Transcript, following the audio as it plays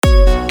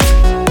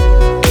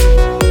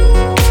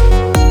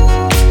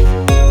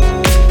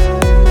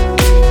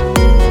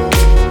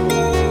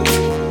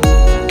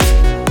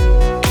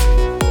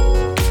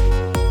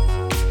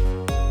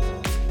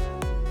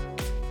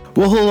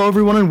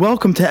everyone, and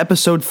welcome to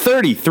episode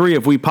 33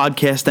 of We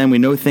Podcast and We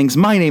Know Things.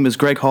 My name is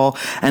Greg Hall,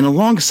 and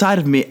alongside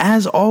of me,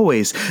 as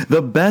always,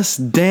 the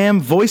best damn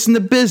voice in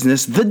the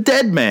business, the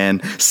dead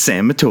man,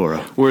 Sam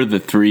Matura. We're the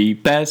three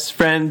best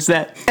friends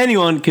that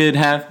anyone could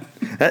have.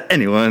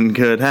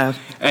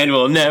 And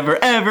we'll never,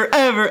 ever,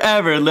 ever,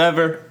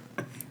 ever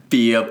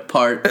be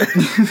apart.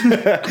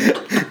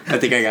 I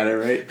think I got it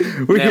right.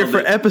 We're here for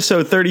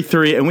episode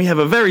 33, and we have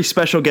a very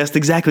special guest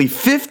exactly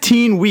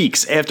 15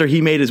 weeks after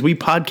he made his We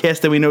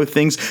Podcast and We Know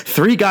Things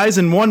 3 guys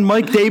and 1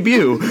 mic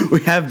debut.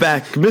 We have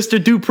back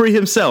Mr. Dupree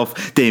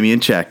himself,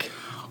 Damien Check.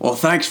 Well,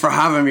 thanks for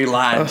having me,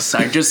 lads.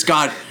 I just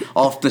got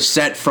off the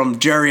set from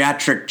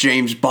geriatric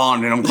James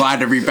Bond, and I'm glad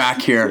to be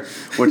back here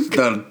with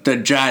the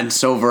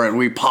gents over at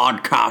We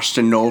Podcast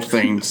and Know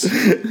Things.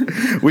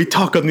 We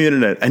talk on the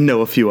internet and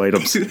know a few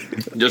items.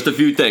 Just a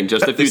few things.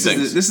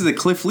 This is the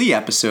Cliff Lee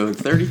episode,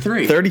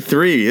 33.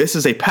 33. This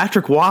is a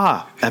Patrick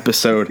Waugh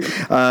episode.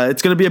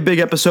 It's going to be a big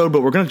episode,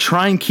 but we're going to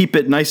try and keep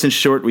it nice and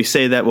short. We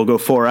say that we'll go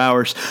 4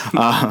 hours.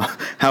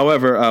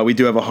 However, we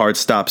do have a hard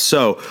stop.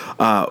 So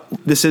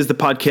this is the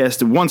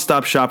podcast,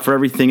 one-stop shop for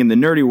everything in the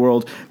nerdy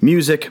world: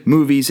 music,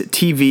 movies,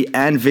 TV,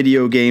 and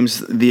video games.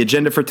 The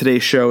agenda for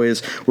today's show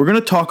is we're going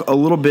to talk a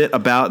little bit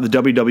about the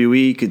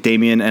WWE.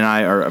 Damien and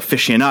I are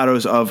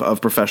aficionados of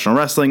professional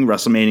wrestling.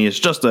 WrestleMania is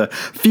just a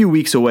few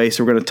weeks away,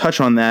 so we're going to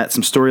touch on that,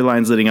 some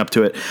storylines leading up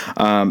to it,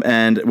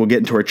 and we'll get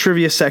into our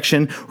trivia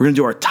section. We're going to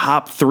do our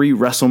top 3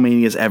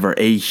 WrestleManias ever,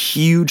 a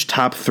huge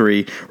top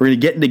 3. We're going to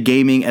get into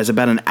gaming, as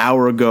about an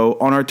hour ago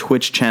on our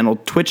Twitch channel,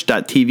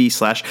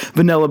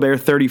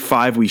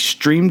 twitch.tv/VanillaBear35. We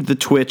streamed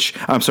the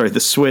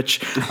Switch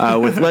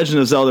with Legend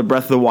of Zelda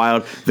Breath of the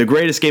Wild, the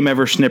greatest game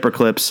ever, Snipper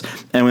Clips,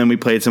 and then we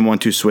played some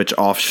 1-2 Switch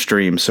off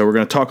stream. So we're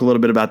going to talk a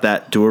little bit about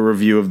that, do a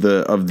review of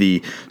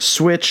the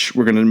Switch.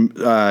 We're going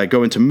to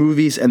go into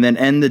movies and then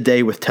end the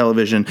day with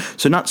television.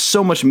 So not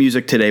so much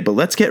music today, but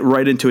let's get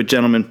right into it,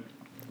 gentlemen.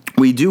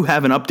 We do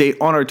have an update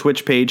on our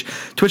Twitch page,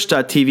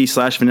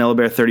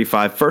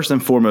 twitch.tv/VanillaBear35. First and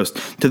foremost,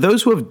 to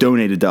those who have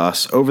donated to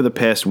us over the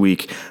past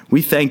week,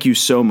 we thank you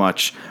so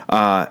much.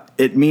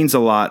 It means a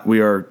lot.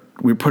 We're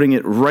putting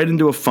it right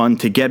into a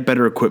fund to get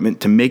better equipment,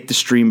 to make the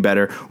stream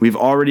better. We've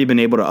already been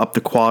able to up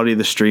the quality of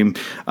the stream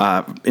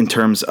in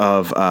terms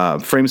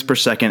of frames per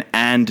second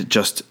and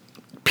just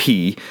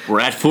P. We're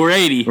at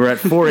 480. We're at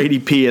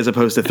 480p as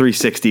opposed to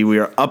 360. We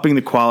are upping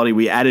the quality.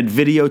 We added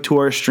video to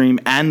our stream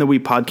and the We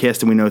Podcast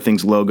and We Know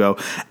Things logo.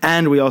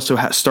 And we also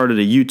started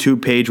a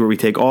YouTube page where we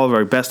take all of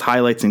our best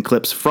highlights and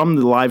clips from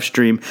the live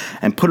stream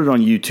and put it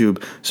on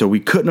YouTube. So we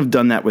couldn't have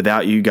done that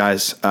without you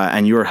guys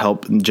and your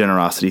help and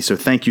generosity. So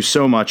thank you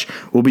so much.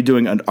 We'll be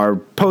doing our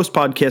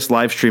post-podcast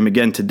live stream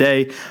again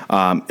today.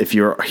 If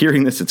you're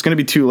hearing this, it's going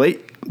to be too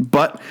late.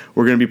 But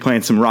we're going to be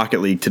playing some Rocket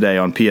League today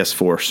on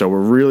PS4, so we're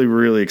really,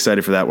 really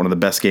excited for that, one of the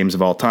best games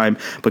of all time.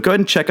 But go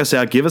ahead and check us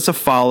out. Give us a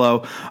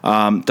follow.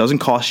 Doesn't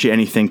cost you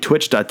anything.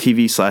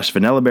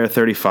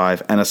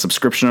 Twitch.tv/VanillaBear35 and a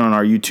subscription on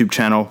our YouTube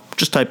channel.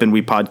 Just type in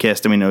We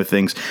Podcast and We Know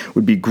Things.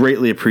 Would be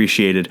greatly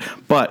appreciated.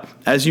 But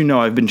as you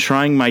know, I've been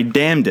trying my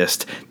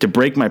damnedest to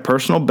break my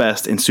personal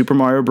best in Super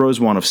Mario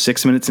Bros. 1 of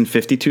 6 minutes and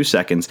 52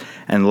 seconds.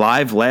 And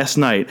live last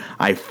night,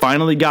 I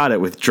finally got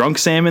it with Drunk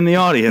Sam in the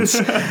audience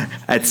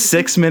at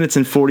 6 minutes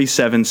and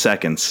 47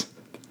 seconds.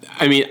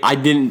 I mean,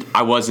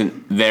 I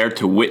wasn't there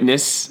to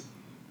witness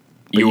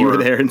you were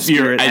there in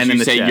spirit and in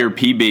the chat. As you say, your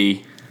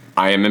PB.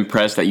 I am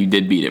impressed that you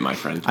did beat it, my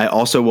friend. I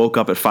also woke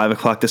up at 5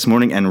 o'clock this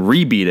morning and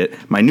rebeat it.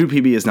 My new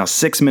PB is now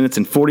 6 minutes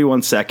and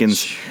 41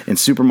 seconds in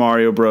Super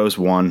Mario Bros.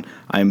 1.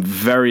 I'm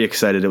very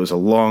excited. It was a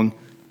long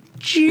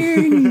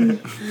journey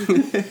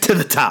to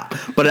the top.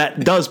 But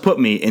that does put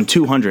me in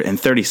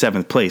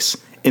 237th place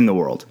in the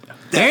world.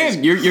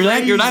 Damn, you're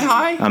that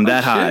high? I'm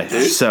that high.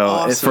 So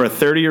awesome. It's for a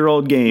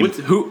 30-year-old game.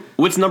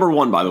 What's number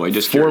 1, by the way?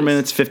 Just 4 curious.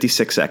 minutes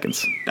 56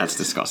 seconds. That's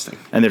disgusting.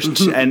 And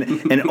there's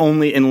and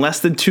only in less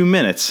than 2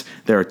 minutes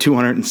there are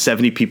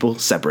 270 people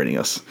separating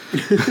us,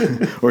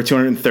 or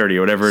 230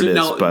 or whatever it is.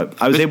 But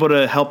I was able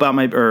to help out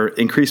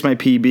increase my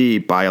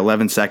PB by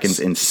 11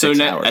 seconds in 6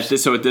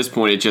 hours. So at this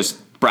point, it's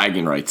just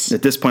bragging rights.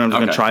 At this point, I'm just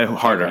going to try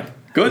harder. Okay.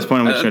 Good. At this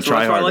point, I'm just going to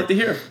try harder. That's what I like to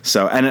hear.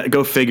 So, and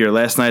go figure,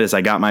 last night as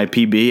I got my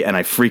PB and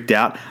I freaked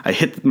out, I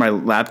hit my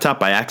laptop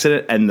by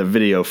accident and the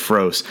video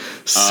froze.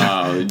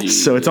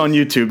 So it's on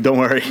YouTube. Don't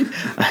worry.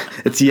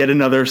 It's yet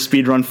another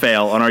speedrun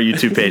fail on our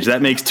YouTube page.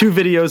 That makes 2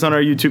 videos on our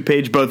YouTube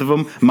page, both of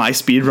them my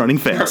speedrunning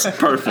fails.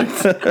 Perfect.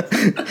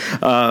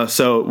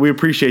 So we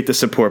appreciate the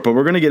support, but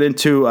we're going to get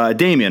into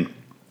Damien.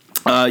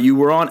 You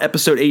were on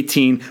episode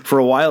 18. For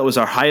a while, it was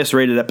our highest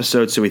rated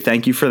episode, so we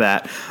thank you for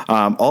that.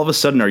 All of a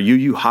sudden, our Yu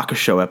Yu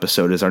Hakusho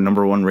episode is our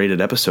number 1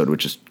 rated episode,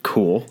 which is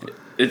cool.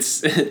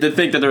 It's to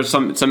think that there's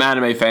some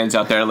anime fans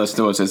out there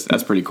listening to us.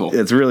 That's pretty cool.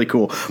 It's really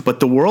cool. But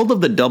the world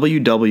of the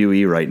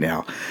WWE right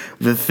now,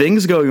 the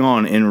things going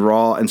on in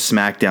Raw and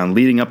SmackDown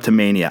leading up to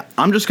Mania,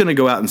 I'm just going to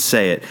go out and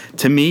say it.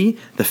 To me,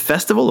 the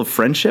Festival of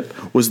Friendship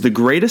was the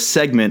greatest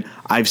segment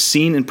I've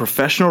seen in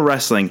professional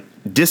wrestling,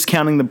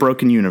 discounting the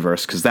Broken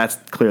Universe, because that's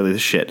clearly the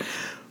shit,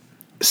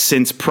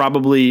 since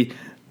probably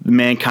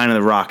Mankind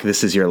and The Rock,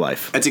 This Is Your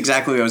Life. That's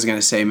exactly what I was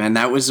gonna say, man.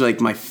 That was like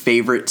my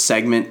favorite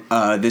segment.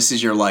 This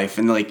Is Your Life,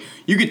 and like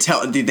you could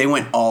tell they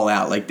went all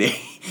out. Like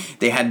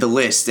they had the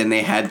list, and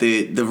they had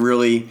the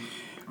really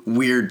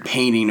weird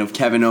painting of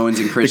Kevin Owens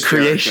and Chris The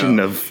creation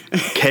Jericho.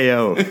 of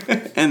KO.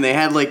 And they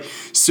had like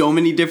so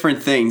many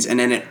different things, and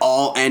then it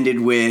all ended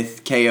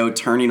with KO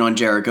turning on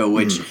Jericho,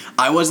 which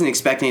I wasn't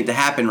expecting it to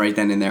happen right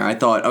then and there. I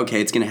thought,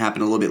 okay, it's going to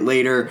happen a little bit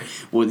later.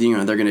 Well,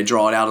 they're going to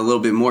draw it out a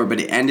little bit more, but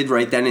it ended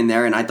right then and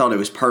there, and I thought it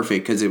was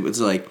perfect because it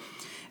was like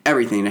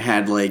everything. It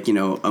had like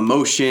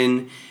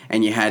emotion,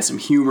 and you had some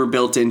humor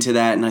built into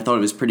that, and I thought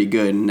it was pretty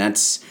good. And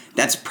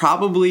that's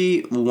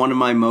probably one of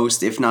my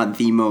most, if not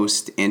the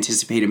most,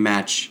 anticipated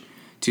match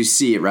to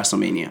see at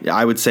WrestleMania. Yeah,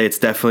 I would say it's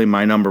definitely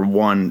my number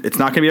one. It's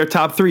not going to be our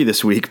top 3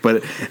 this week,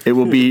 but it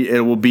will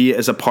be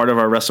as a part of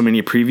our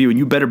WrestleMania preview. And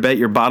you better bet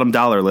your bottom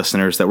dollar,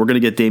 listeners, that we're going to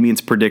get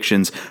Damien's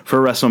predictions for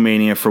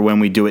WrestleMania for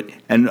when we do it.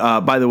 And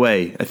by the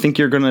way, I think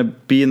you're going to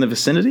be in the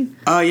vicinity.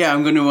 Oh yeah,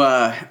 I'm going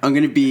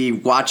to be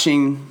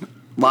watching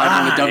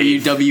live on the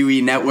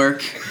WWE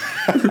Network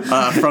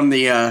from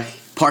the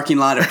parking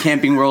lot of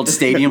Camping World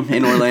Stadium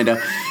in Orlando.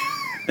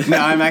 No,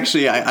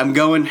 I'm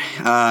going.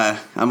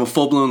 I'm a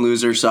full blown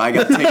loser, so I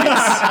got tickets.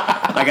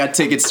 I got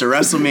tickets to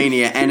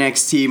WrestleMania,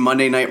 NXT,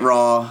 Monday Night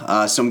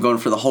Raw. So I'm going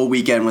for the whole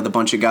weekend with a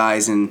bunch of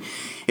guys, and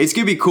it's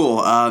gonna be cool.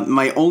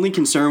 My only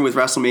concern with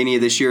WrestleMania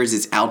this year is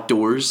it's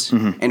outdoors,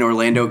 and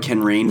Orlando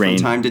can rain from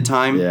time to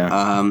time.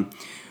 Yeah.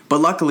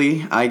 But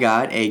luckily, I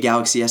got a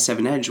Galaxy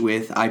S7 Edge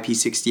with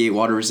IP68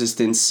 water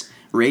resistance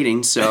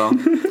rating, so.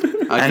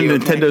 And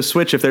Nintendo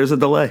Switch if there's a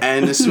delay.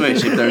 And the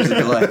Switch if there's a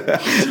delay.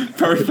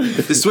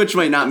 Perfect. The Switch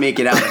might not make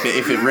it out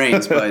if it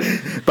rains, but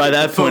by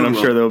that point, I'm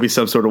sure there will be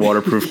some sort of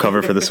waterproof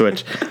cover for the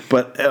Switch.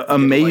 But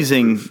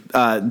amazing,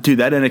 dude!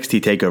 That NXT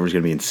Takeover is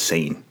going to be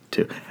insane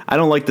too. I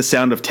don't like the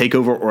sound of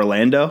Takeover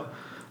Orlando,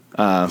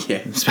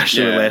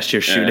 especially with last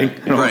year's shooting.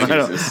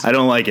 I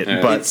don't like it,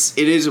 but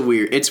it is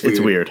weird. It's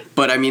weird.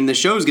 But I mean, the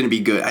show is going to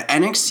be good.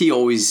 NXT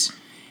always.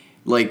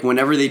 Like,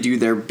 whenever they do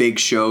their big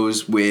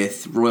shows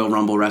with Royal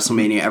Rumble,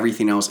 WrestleMania,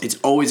 everything else, it's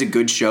always a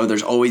good show.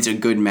 There's always a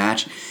good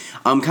match.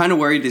 I'm kind of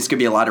worried there's going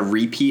to be a lot of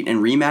repeat and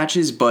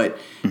rematches, but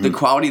the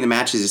quality of the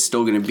matches is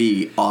still going to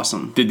be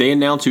awesome. Did they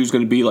announce who's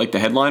going to be, like, the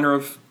headliner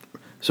of...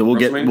 So we'll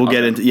get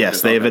into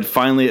they have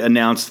finally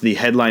announced the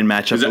headline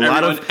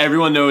matchup.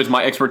 Everyone knows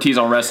my expertise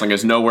on wrestling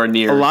is nowhere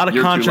near. A lot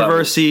of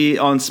controversy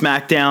on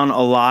SmackDown,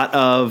 a lot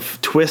of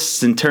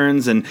twists and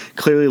turns, and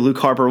clearly Luke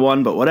Harper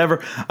won, but whatever.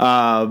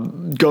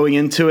 Going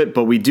into it,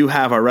 but we do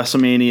have our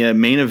WrestleMania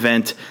main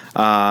event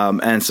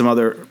and some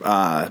other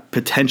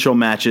potential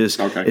matches.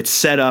 Okay. It's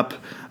set up.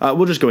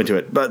 We'll just go into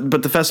it, but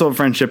the Festival of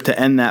Friendship, to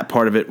end that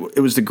part of it, it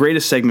was the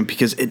greatest segment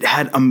because it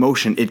had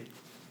emotion. It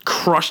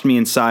crushed me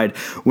inside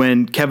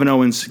when Kevin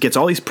Owens gets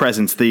all these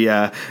presents,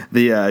 the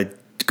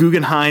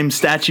Guggenheim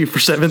statue for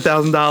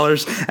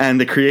 $7,000 and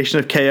the creation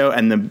of KO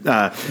and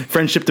the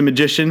Friendship the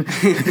Magician.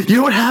 You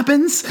know what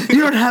happens? You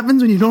know what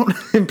happens when you don't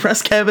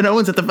impress Kevin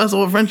Owens at the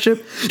Festival of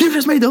Friendship? You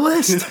just made the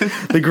list.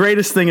 The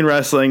greatest thing in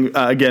wrestling,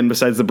 again,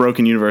 besides the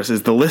broken universe,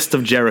 is the list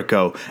of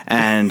Jericho.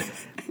 And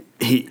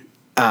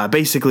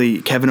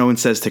basically, Kevin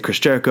Owens says to Chris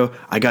Jericho,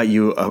 I got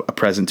you a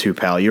present too,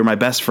 pal. You're my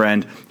best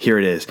friend. Here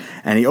it is.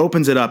 And he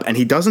opens it up, and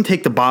he doesn't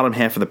take the bottom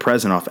half of the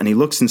present off, and he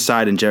looks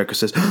inside, and Jericho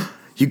says,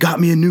 you got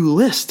me a new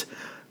list.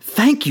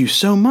 Thank you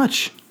so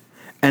much.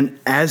 And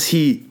as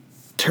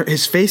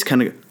his face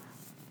kind of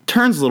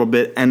turns a little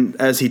bit, and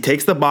as he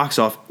takes the box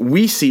off,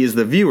 we see as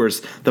the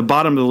viewers, the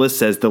bottom of the list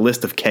says the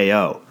list of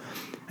KO.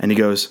 And he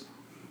goes,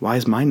 why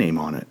is my name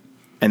on it?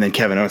 And then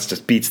Kevin Owens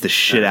just beats the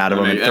shit out of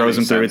him and throws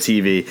him through a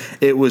TV.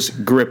 It was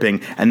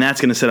gripping, and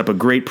that's going to set up a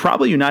great,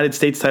 probably United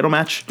States title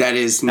match. That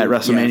is at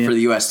WrestleMania for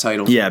the U.S.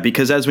 title. Yeah,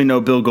 because as we know,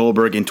 Bill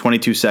Goldberg in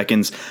 22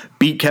 seconds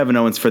beat Kevin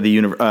Owens for the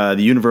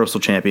Universal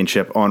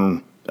Championship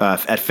on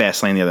at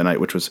Fastlane the other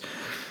night, which was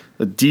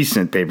a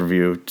decent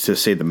pay-per-view to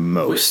say the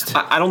most.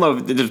 I don't know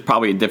if there's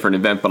probably a different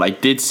event, but I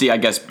did see, I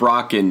guess,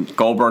 Brock and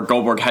Goldberg.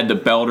 Goldberg had the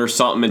belt or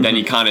something, and then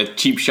he kind of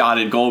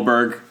cheap-shotted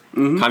Goldberg.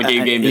 Kind of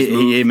gave his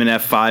move. He gave him an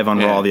F5 on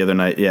Raw the other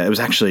night. Yeah, it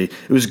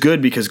was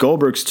good because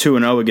Goldberg's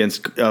 2-0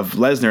 against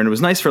Lesnar, and it was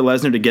nice for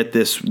Lesnar to get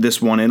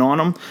this one in on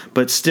him.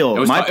 But still, it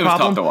was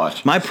tough to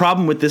watch. My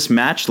problem with this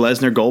match,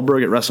 Lesnar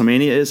Goldberg at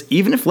WrestleMania, is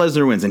even if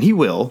Lesnar wins, and he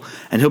will,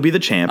 and he'll be the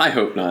champ. I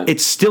hope not.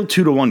 It's still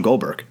 2-1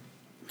 Goldberg.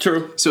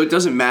 True. So it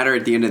doesn't matter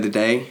at the end of the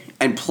day.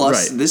 And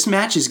plus, this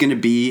match is going to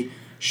be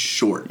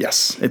short.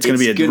 Yes, it's going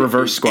to be a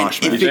reverse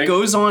squash match. If it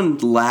goes on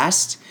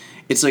last,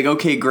 it's like,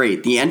 okay,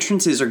 great. The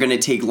entrances are going to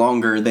take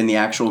longer than the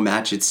actual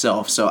match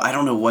itself. So I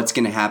don't know what's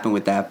going to happen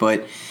with that.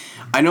 But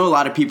I know a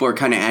lot of people are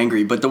kind of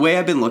angry. But the way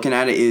I've been looking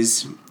at it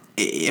is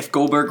if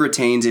Goldberg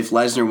retains, if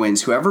Lesnar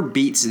wins, whoever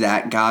beats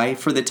that guy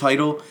for the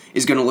title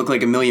is going to look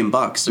like $1 million.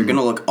 They're going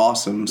to look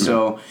awesome.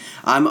 So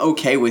I'm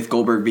okay with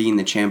Goldberg being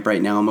the champ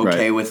right now. I'm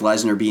okay with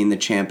Lesnar being the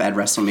champ at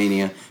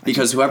WrestleMania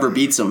because whoever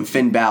beats him,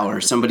 Finn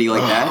Balor, somebody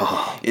like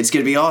that, it's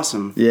going to be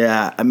awesome.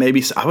 Yeah,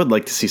 maybe I would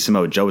like to see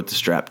Samoa Joe with the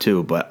strap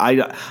too, but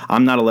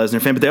I'm not a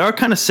Lesnar fan. But they are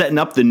kind of setting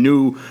up the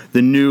new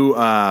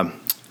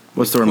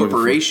what's the word I'm looking for?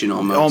 Corporation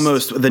almost.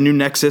 Almost the new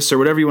Nexus or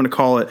whatever you want to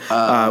call it.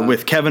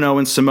 With Kevin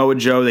Owens, Samoa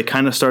Joe, they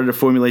kind of started to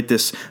formulate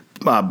this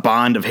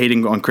bond of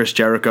hating on Chris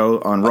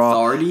Jericho on Raw.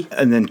 Authority?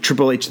 And then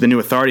Triple H, the new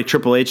Authority.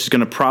 Triple H is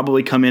going to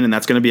probably come in, and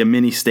that's going to be a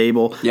mini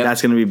stable. Yep.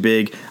 That's going to be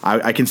big.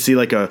 I can see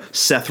like a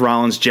Seth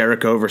Rollins,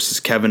 Jericho versus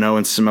Kevin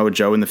Owens, Samoa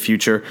Joe in the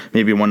future.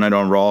 Maybe one night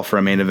on Raw for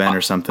a main event or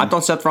something. I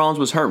thought Seth Rollins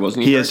was hurt,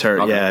 wasn't he? He is hurt,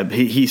 Okay. yeah.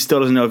 He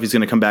still doesn't know if he's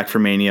going to come back for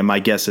Mania. My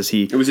guess is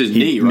it was his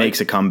knee, right? makes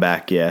a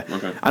comeback, yeah.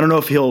 Okay. I don't know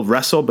if he'll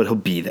wrestle, but he'll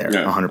be there,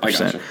 Yeah, 100%. I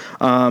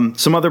gotcha.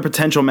 Some other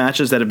potential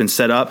matches that have been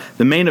set up.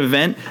 The main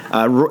event,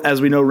 as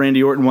we know,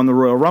 Randy Orton won the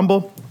Royal Rumble.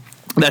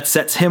 That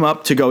sets him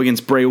up to go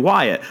against Bray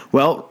Wyatt.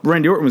 Well,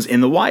 Randy Orton was in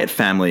the Wyatt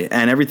family,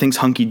 and everything's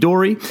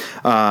hunky-dory.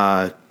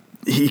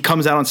 He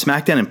comes out on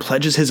SmackDown and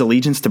pledges his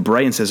allegiance to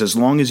Bray and says, as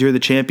long as you're the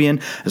champion,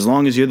 as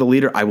long as you're the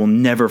leader, I will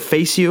never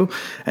face you.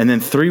 And then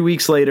 3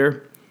 weeks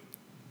later,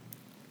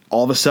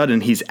 all of a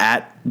sudden, he's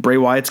at Bray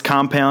Wyatt's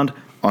compound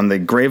on the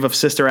grave of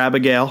Sister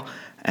Abigail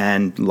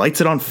and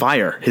lights it on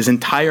fire, his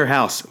entire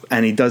house.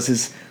 And he does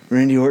his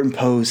Randy Orton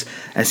pose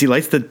as he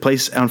lights the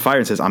place on fire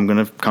and says, I'm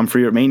going to come for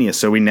you at Mania.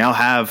 So we now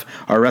have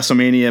our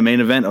WrestleMania main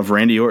event of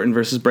Randy Orton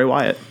versus Bray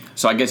Wyatt.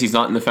 So I guess he's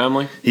not in the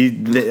family?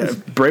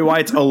 Bray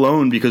Wyatt's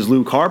alone because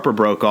Luke Harper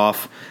broke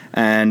off.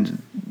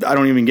 And I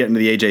don't even get into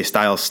the AJ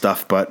Styles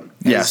stuff, but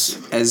yes.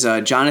 As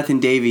Jonathan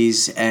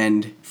Davies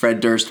and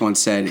Fred Durst once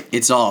said,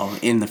 it's all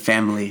in the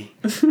family.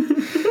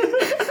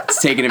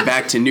 It's taking it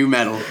back to new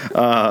metal.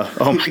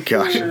 Oh my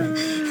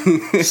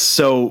gosh.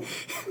 So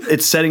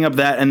it's setting up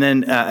that, and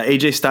then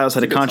AJ Styles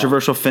had a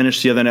controversial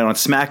finish the other night on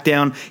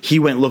SmackDown. He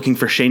went looking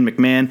for Shane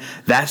McMahon.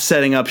 That's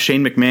setting up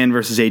Shane McMahon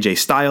versus AJ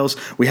Styles.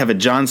 We have a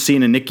John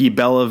Cena, Nikki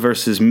Bella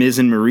versus Miz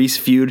and Maurice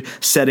feud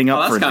setting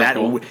up for that.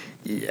 Cool.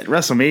 Yeah,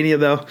 WrestleMania,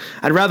 though,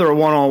 I'd rather a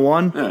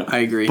one-on-one. Yeah. I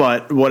agree.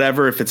 But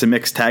whatever, if it's a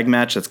mixed tag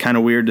match, that's kind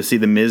of weird to see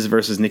the Miz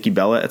versus Nikki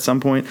Bella at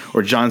some point,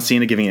 or John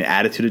Cena giving an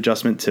attitude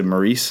adjustment to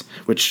Maurice,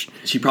 which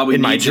She probably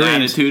in my needs an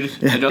dreams, attitude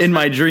adjustment. in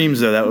my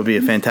dreams, though, that would be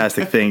a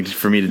fantastic thing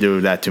for me to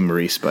do that to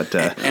Maurice. But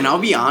And I'll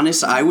be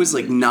honest, I was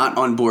like not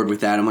on board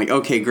with that. I'm like,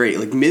 okay, great.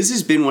 Like Miz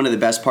has been one of the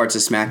best parts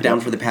of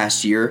SmackDown for the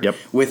past year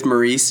with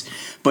Maurice.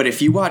 But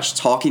if you watch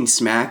Talking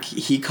Smack,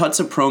 he cuts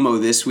a promo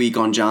this week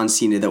on John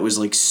Cena that was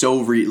like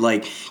so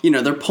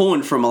they're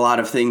pulling from a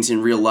lot of things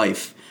in real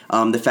life.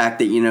 The fact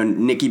that,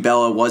 Nikki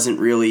Bella wasn't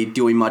really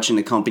doing much in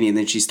the company, and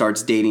then she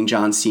starts dating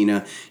John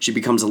Cena. She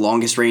becomes the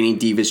longest reigning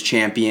Divas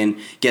champion,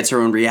 gets her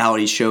own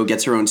reality show,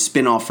 gets her own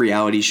spin-off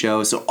reality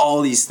show. So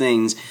all these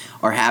things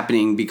are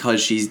happening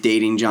because she's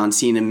dating John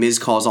Cena. Miz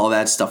calls all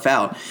that stuff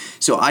out.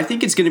 So I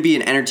think it's going to be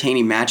an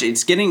entertaining match.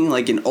 It's getting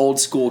like an old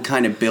school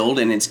kind of build,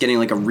 and it's getting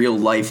like a real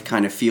life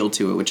kind of feel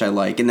to it, which I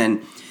like. And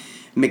then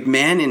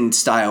McMahon and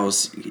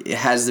Styles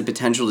has the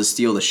potential to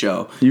steal the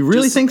show. You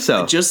really think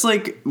so? Just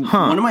like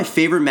one of my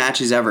favorite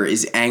matches ever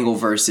is Angle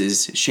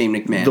versus Shane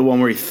McMahon. the one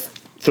where he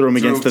threw him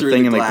against the through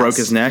thing the and like glass. broke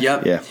his neck.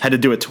 Yep. Yeah, had to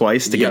do it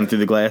twice to get him through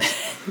the glass.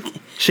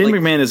 Shane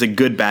McMahon is a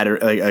good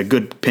a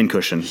good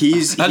pincushion.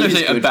 He's I was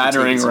good a for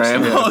battering taking some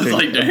ram. stuff. I was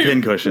like, damn.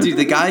 Pincushion. Dude,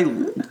 the guy,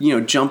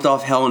 jumped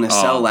off Hell in a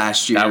Cell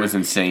last year. that was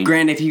insane.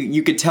 Granted,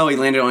 you could tell he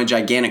landed on a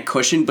gigantic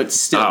cushion, but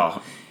still,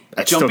 Oh,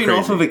 That's still jumping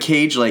off crazy. of a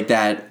cage like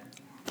that,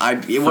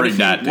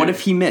 what if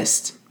he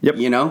missed? Yep.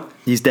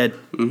 He's dead.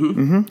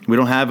 Mm-hmm. We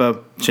don't have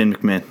a Shane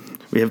McMahon.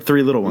 We have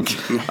 3 little ones,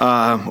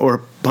 or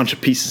a bunch of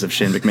pieces of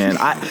Shane McMahon.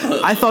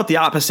 I thought the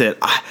opposite.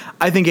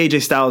 I think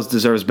AJ Styles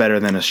deserves better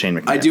than a Shane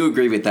McMahon. I do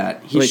agree with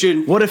that. He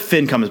should. What if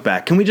Finn comes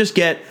back? Can we just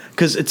get,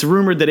 because it's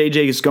rumored that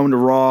AJ is going to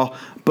Raw,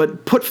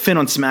 but put Finn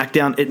on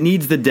SmackDown. It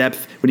needs the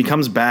depth when he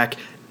comes back.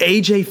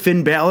 AJ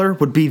Finn Balor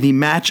would be the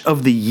match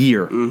of the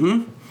year.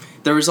 Mm-hmm.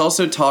 There was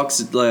also talks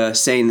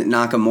saying that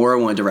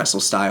Nakamura wanted to wrestle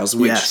Styles.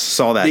 Which yes,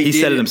 saw that. He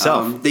said it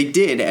himself. They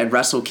did at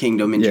Wrestle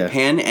Kingdom in Yeah.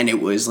 Japan, and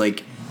it was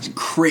like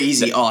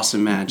crazy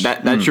awesome match.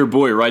 that's your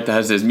boy, right? That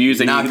has his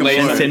music. He Nakamura.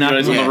 lays Say on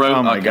the Nakamura. road.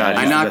 Oh my Okay. God.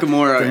 I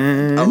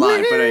Nakamura a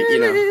lot,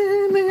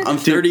 but I'm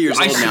 30 years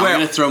old now. I'm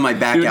gonna throw my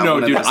back Dude, out. no,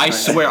 one of dude, those I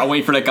times. swear, I'm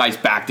waiting for that guy's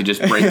back to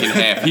just break in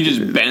half. He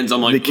just bends.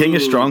 I'm like, The King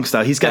of ooh. Strong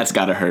Style. That's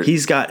gotta hurt.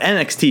 He's got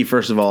NXT,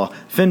 first of all.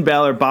 Finn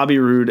Balor, Bobby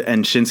Roode,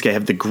 and Shinsuke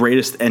have the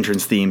greatest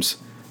entrance themes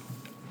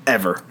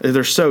ever.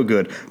 They're so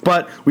good.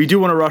 But we do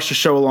want to rush the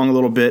show along a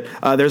little bit.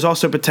 There's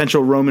also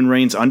potential Roman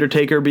Reigns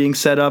Undertaker being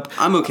set up.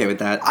 I'm okay with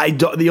that.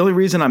 The only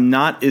reason I'm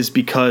not is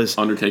because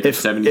Undertaker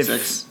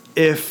 76.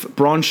 If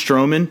Braun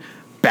Strowman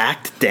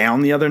backed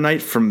down the other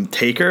night from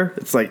Taker,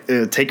 it's like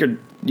Taker.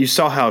 You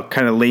saw how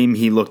kind of lame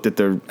he looked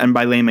and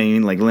by lame I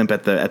mean like limp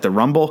at the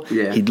Rumble.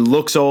 Yeah. He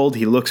looks old.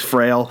 He looks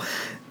frail.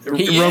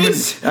 He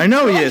is? I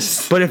know he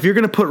is. But if you're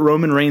going to put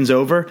Roman Reigns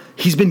over,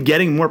 he's been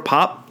getting more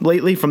pop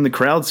lately from the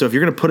crowd. So if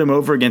you're going to put him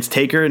over against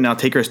Taker, and now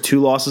Taker has 2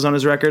 losses on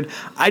his record,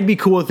 I'd be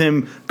cool with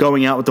him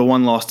going out with the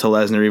 1 loss to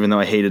Lesnar, even though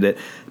I hated it.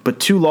 But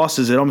 2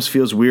 losses, it almost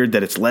feels weird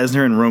that it's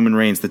Lesnar and Roman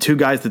Reigns, the 2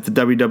 guys that the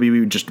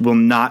WWE just will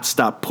not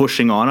stop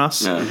pushing on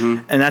us. Yeah.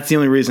 And that's the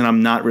only reason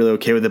I'm not really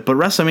okay with it. But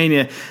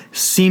WrestleMania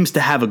seems to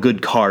have a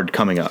good card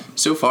coming up.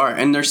 So far,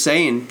 and they're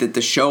saying that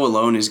the show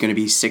alone is going to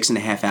be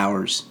 6.5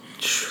 hours.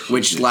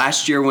 Which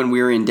last year when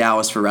we were in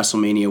Dallas for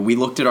WrestleMania, we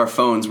looked at our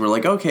phones. We're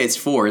like, okay, it's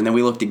 4, and then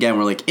we looked again.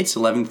 We're like, it's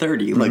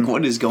 11:30. Like,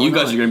 what is going on? You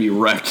guys are gonna be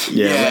wrecked.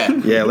 Yeah.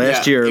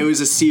 Last year it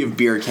was a sea of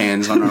beer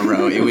cans on our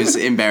row. It was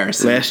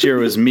embarrassing. Last year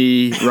it was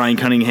me, Ryan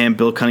Cunningham,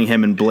 Bill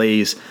Cunningham, and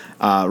Blaze.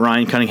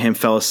 Ryan Cunningham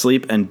fell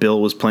asleep, and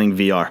Bill was playing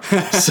VR.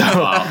 So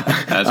Wow,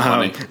 that's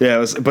funny. yeah,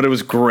 it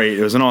was great.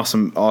 It was an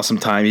awesome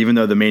time. Even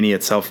though the Mania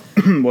itself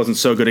wasn't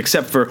so good,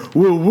 except for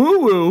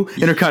woo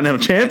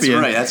Intercontinental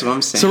Champion. That's right. That's what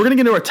I'm saying. So we're gonna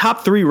get into our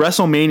top 3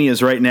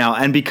 WrestleManias right now,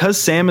 and because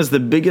Sam is the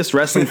biggest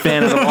wrestling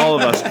fan of all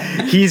of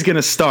us, he's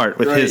gonna start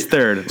with his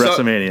third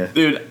WrestleMania.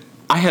 Dude,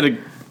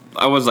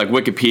 I was like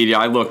Wikipedia.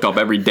 I looked up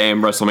every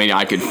damn WrestleMania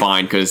I could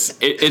find because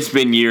it's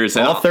been years.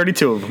 All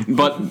 32 of them.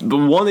 But the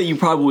one that you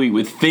probably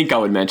would think I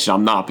would mention,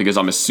 I'm not, because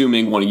I'm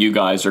assuming one of you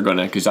guys are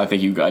gonna, because I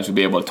think you guys would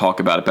be able to talk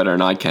about it better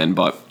than I can.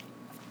 But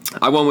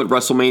I went with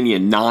WrestleMania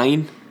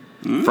 9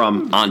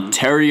 from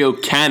Ontario,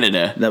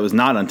 Canada. That was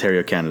not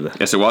Ontario, Canada.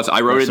 Yes, it was.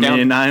 I wrote it down.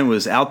 WrestleMania 9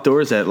 was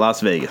outdoors at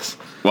Las Vegas.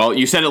 Well,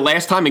 you said it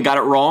last time and got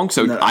it wrong,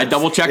 so No, I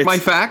double-checked my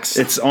facts.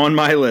 It's on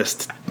my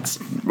list.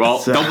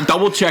 Well,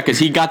 double-check, because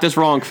he got this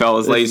wrong,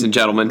 fellas, ladies and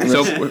gentlemen.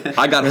 So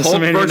I got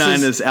WrestleMania 9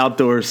 is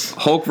outdoors.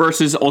 Hulk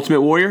versus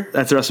Ultimate Warrior.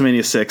 That's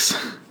WrestleMania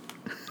 6.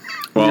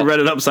 Well, you read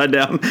it upside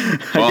down.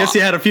 I guess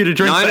you had a few to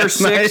drink 9 or last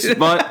 6, night.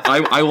 but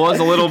I was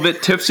a little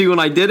bit tipsy when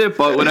I did it,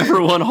 but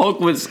whatever one Hulk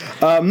was...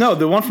 No,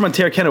 the one from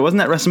Ontario, Canada, wasn't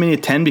that WrestleMania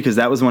 10 because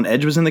that was the one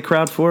Edge was in the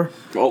crowd for?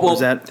 Well, Or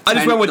was that? I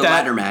just went with the that.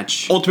 ladder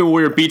match. Ultimate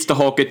Warrior beats the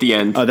Hulk at the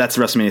end. Oh, that's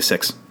WrestleMania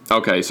 6.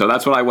 Okay, so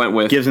that's what I went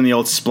with. Gives him the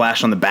old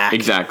splash on the back.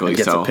 Exactly. And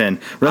gets so a pin.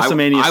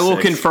 WrestleMania 6. I will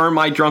confirm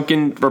my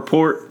drunken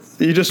report.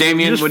 You just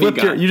Damian, what do you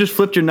got? You just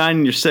flipped your 9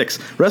 and your 6.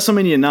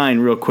 WrestleMania 9,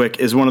 real quick,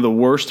 is one of the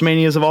worst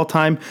manias of all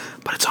time,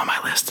 but it's on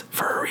my list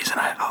for a reason.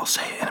 I'll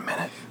say it in a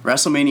minute.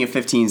 WrestleMania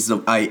 15 is,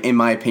 in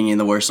my opinion,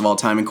 the worst of all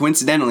time. And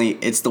coincidentally,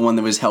 it's the one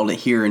that was held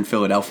here in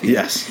Philadelphia.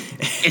 Yes.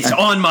 It's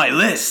on my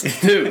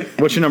list, too.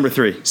 What's your number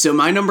 3? So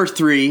my number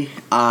 3,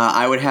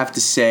 I would have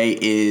to say,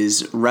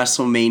 is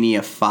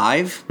WrestleMania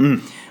 5.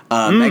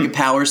 Mega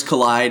Powers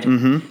Collide.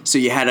 Mm-hmm. So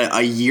you had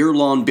a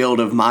year-long build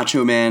of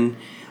Macho Man,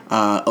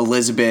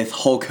 Elizabeth,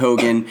 Hulk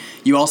Hogan.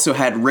 You also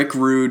had Rick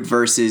Rude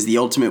versus the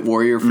Ultimate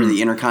Warrior for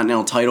the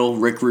Intercontinental title.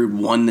 Rick Rude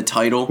won the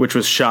title. Which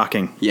was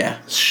shocking. Yeah.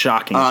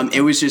 Shocking.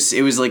 It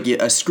was like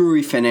a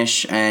screwy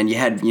finish, and you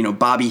had,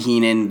 Bobby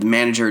Heenan, the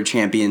manager of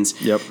champions.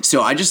 Yep.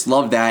 So I just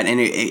loved that,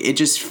 and it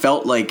just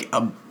felt like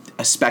a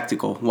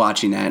spectacle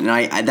watching that. And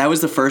I that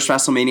was the first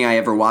WrestleMania I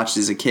ever watched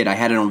as a kid. I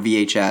had it on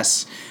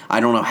VHS.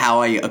 I don't know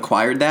how I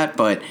acquired that,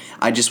 but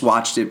I just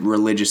watched it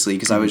religiously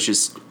because I was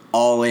just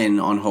all in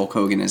on Hulk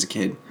Hogan as a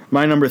kid.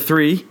 My number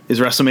 3 is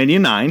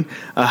WrestleMania 9.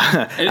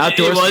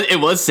 Outdoors,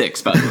 It was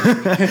 6, by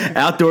the way.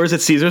 outdoors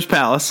at Caesar's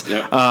Palace.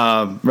 Yep.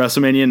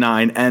 WrestleMania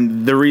 9.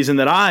 And the reason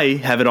that I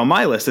have it on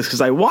my list is because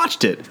I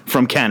watched it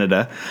from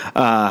Canada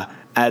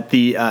at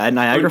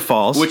Niagara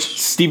Falls.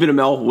 Which Stephen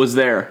Amell was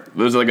there. It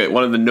was like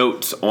one of the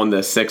notes on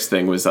the 6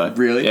 thing was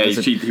Really? Yeah,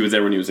 he was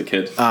there when he was a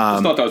kid. I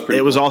just thought that was pretty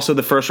It was cool. also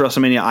the first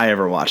WrestleMania I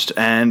ever watched,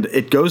 and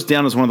it goes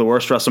down as one of the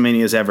worst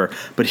WrestleManias ever.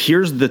 But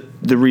here's the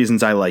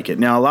reasons I like it.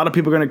 Now, a lot of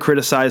people are going to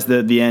criticize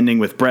the ending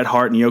with Bret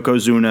Hart and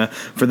Yokozuna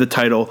for the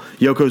title.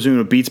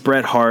 Yokozuna beats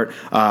Bret Hart.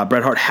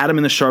 Bret Hart had him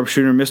in the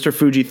sharpshooter. Mr.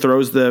 Fuji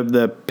throws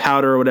the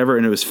powder or whatever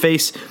into his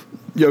face.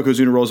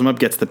 Yokozuna rolls him up,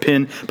 gets the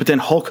pin, but then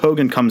Hulk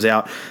Hogan comes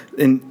out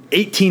in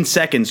 18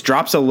 seconds,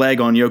 drops a leg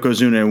on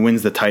Yokozuna and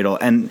wins the title.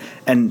 And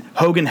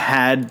Hogan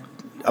had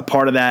a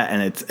part of that,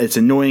 and it's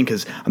annoying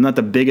because I'm not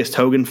the biggest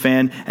Hogan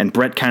fan, and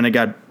Bret kind of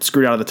got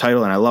screwed out of the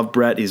title, and I love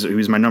Bret. He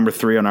was my number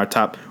 3 on our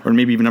top, or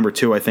maybe even number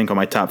 2, I think, on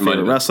my top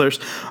favorite wrestlers.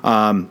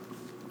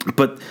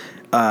 But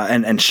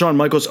Shawn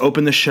Michaels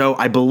opened the show,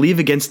 I believe,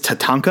 against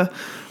Tatanka.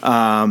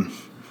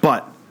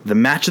 But the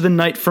match of the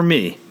night for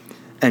me,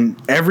 and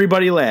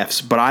everybody laughs,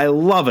 but I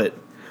love it,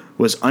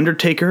 was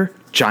Undertaker,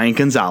 Giant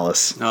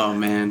Gonzalez. Oh,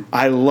 man.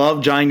 I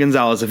love Giant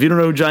Gonzalez. If you don't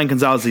know who Giant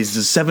Gonzalez is,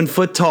 he's 7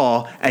 foot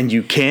tall, and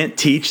you can't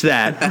teach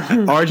that.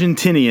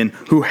 Argentinian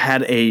who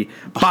had a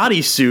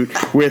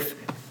bodysuit with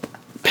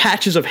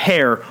patches of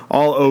hair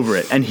all over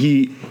it. And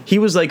he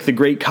was like the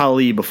Great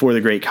Khali before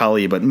the Great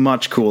Khali, but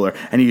much cooler.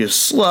 And he was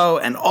slow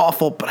and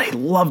awful, but I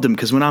loved him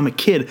because when I'm a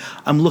kid,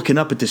 I'm looking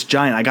up at this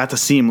giant. I got to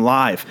see him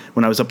live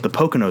when I was up at the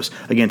Poconos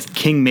against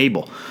King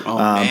Mabel. Oh,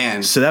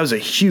 man. So that was a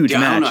huge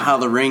match. I don't know how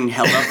the ring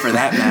held up for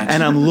that match.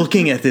 And I'm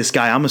looking at this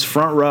guy. I'm his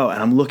front row, and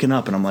I'm looking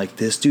up, and I'm like,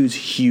 this dude's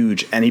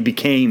huge. And he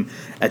became,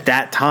 at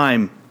that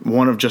time,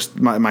 one of just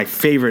my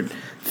favorite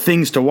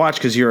things to watch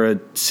because you're a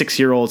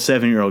 6-year-old,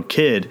 7-year-old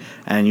kid,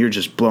 and you're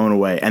just blown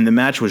away. And the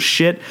match was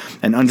shit,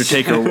 and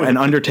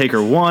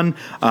Undertaker won.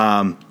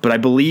 But I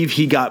believe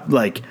he got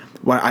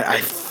I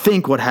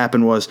think what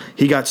happened was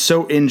he got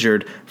so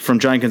injured from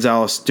Giant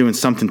Gonzalez doing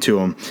something to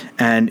him,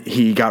 and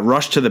he got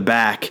rushed to the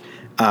back,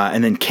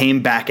 and then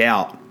came back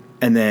out,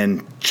 and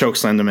then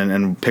chokeslammed him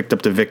and picked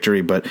up the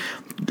victory. But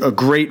a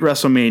great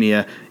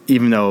WrestleMania,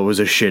 even though it was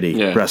a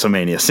shitty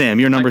WrestleMania. Sam,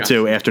 you're number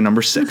 2 after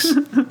number 6.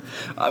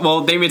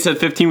 Well, Damien said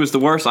 15 was the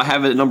worst. I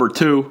have it at number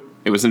 2.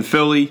 It was in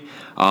Philly,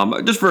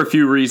 just for a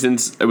few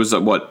reasons. It was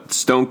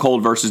Stone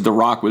Cold versus The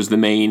Rock was the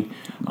main.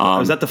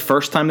 Was that the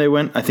first time they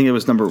went? I think it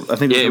was number. I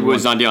think it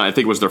was on. I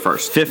think it was their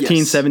first 15,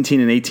 Yes. 17,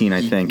 and 18.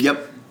 I think.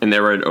 Yep. and they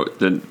were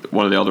at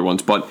one of the other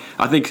ones. But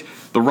I think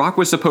The Rock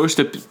was supposed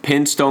to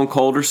pin Stone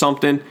Cold or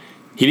something.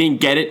 He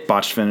didn't get it.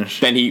 Botched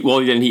finish. I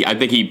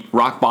think he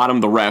rock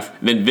bottomed the ref.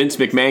 Then Vince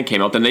McMahon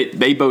came out. Then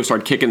they both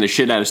started kicking the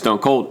shit out of Stone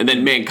Cold. And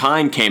then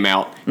Mankind came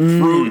out,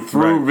 threw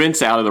right.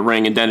 Vince out of the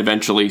ring, and then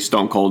eventually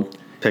Stone Cold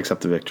Picks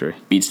up the victory.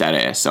 beats that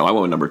ass. So I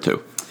went with number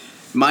 2.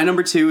 My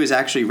number 2 is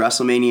actually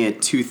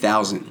WrestleMania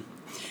 2000.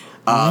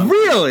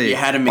 Really? you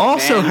had a McMahon-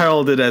 Also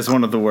heralded as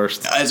one of the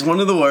worst. As one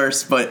of the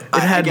worst, but It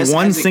had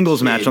one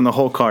singles match on the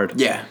whole card.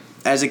 Yeah.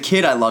 As a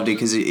kid, I loved it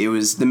because it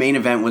was the main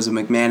event was a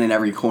McMahon in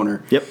every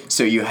corner. Yep.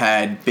 So you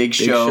had Big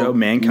Show,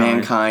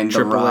 Mankind, The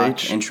Triple Rock,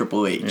 H. and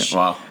Triple H. Yeah.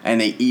 Wow. And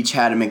they each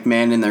had a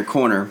McMahon in their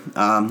corner.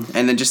 And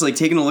then just like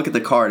taking a look at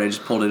the card, I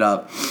just pulled it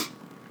up.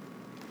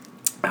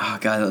 Oh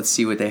God, let's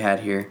see what they had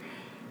here.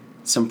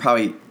 Some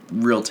probably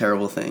real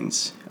terrible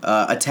things.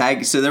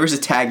 So there was a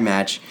tag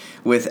match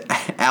with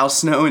Al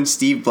Snow and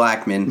Steve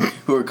Blackman,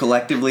 who are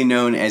collectively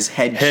known as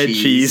Head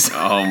Cheese.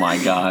 Oh my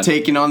god!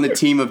 taking on the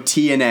team of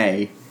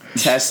TNA,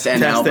 Test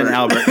and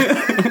Albert.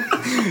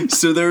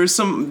 So there were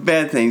some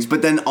bad things,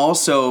 but then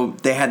also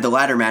they had the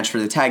ladder match for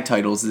the tag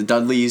titles: the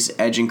Dudleys,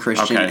 Edge and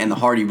Christian, Okay. and the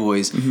Hardy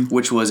Boys,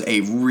 which was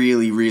a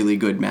really, really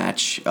good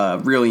match,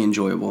 really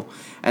enjoyable.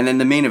 And then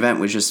the main event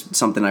was just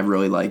something I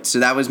really liked. So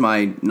that was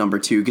my number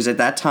 2, because at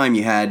that time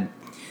you had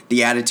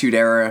the Attitude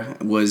Era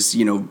was,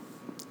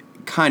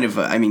 kind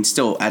of,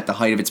 still at the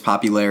height of its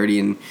popularity,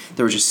 and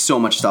there was just so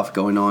much stuff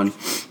going on.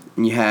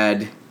 And you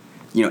had,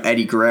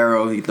 Eddie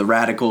Guerrero, the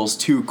Radicals,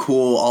 Too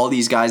Cool, all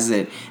these guys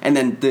and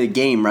then the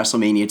game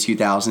WrestleMania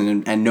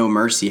 2000 and No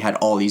Mercy had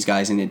all these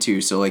guys in it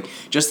too. So like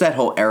just that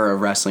whole era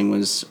of wrestling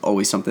was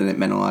always something that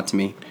meant a lot to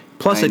me.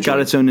 Plus, I it got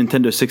enjoyed its own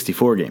Nintendo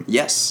 64 game.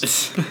 Yes.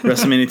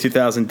 WrestleMania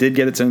 2000 did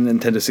get its own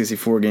Nintendo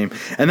 64 game.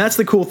 And that's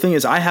the cool thing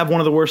is I have one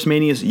of the worst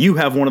Manias, you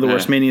have one of the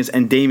worst Manias,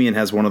 and Damien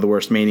has one of the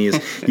worst Manias.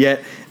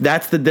 Yet,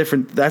 that's the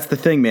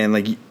thing, man.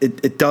 Like,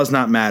 it does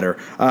not matter.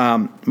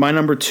 My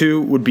number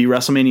 2 would be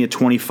WrestleMania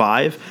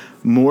 25,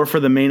 more for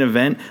the main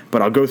event,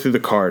 but I'll go through the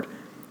card.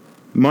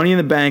 Money in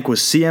the Bank was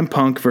CM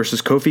Punk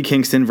versus Kofi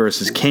Kingston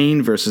versus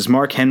Kane versus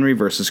Mark Henry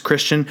versus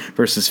Christian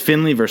versus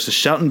Finlay versus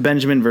Shelton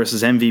Benjamin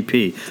versus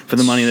MVP for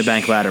the Money in the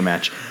Bank ladder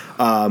match.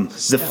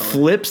 The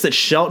flips that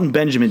Shelton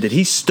Benjamin did,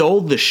 he stole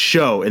the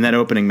show in that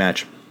opening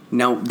match.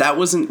 Now that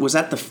wasn't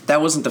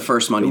the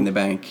first Money in the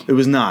Bank. It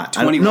was not.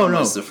 21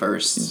 was the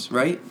first,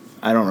 right?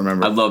 I don't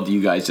remember. I love that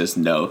you guys just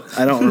know.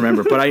 I don't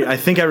remember, but I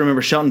think I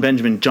remember Shelton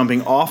Benjamin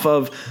jumping off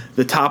of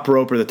the top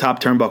rope or the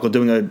top turnbuckle,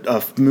 doing a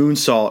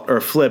moonsault or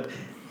a flip,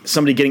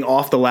 somebody getting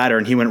off the ladder,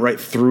 and he went right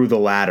through the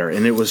ladder,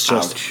 and it was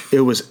just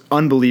It was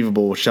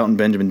unbelievable what Shelton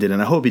Benjamin did,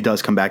 and I hope he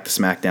does come back to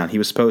SmackDown. He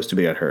was supposed to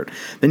be got hurt.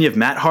 Then you have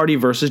Matt Hardy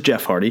versus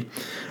Jeff Hardy.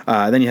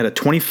 Then you had a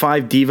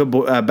 25 Diva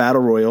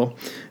Battle Royal.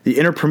 The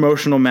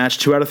interpromotional match,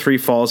 2 out of 3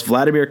 falls,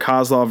 Vladimir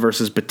Kozlov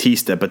versus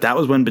Batista, but that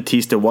was when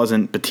Batista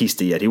wasn't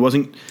Batista yet. He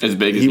wasn't as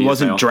big as he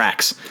wasn't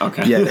Drax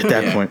yet at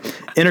that point.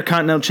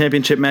 Intercontinental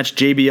Championship match,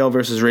 JBL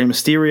versus Rey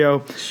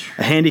Mysterio.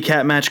 A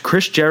handicap match,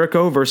 Chris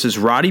Jericho versus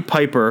Roddy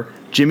Piper,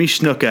 Jimmy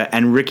Snuka,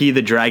 and Ricky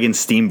the Dragon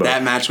Steamboat.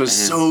 That match was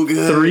so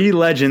good. 3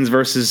 legends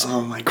versus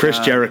Chris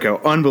God. Jericho.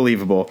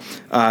 Unbelievable.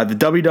 The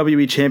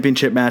WWE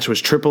Championship match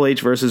was Triple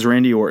H versus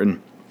Randy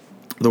Orton.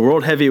 The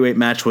World Heavyweight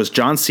match was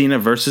John Cena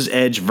versus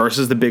Edge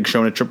versus The Big Show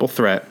in a triple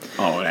threat.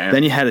 Oh, man.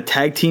 Then you had a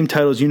tag team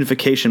titles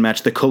unification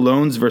match, the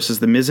Colognes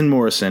versus The Miz and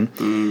Morrison.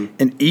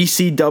 An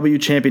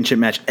ECW championship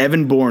match,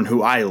 Evan Bourne,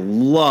 who I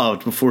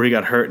loved before he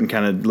got hurt and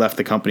kind of left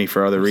the company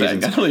for other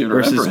reasons, I don't even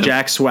remember versus him.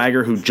 Jack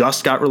Swagger, who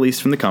just got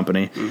released from the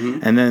company.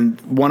 And then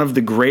one of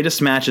the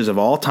greatest matches of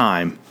all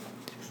time,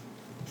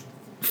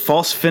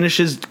 false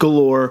finishes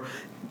galore.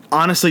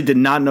 Honestly, did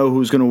not know who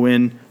was going to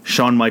win.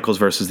 Shawn Michaels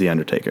versus The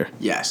Undertaker.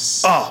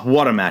 Yes. Oh,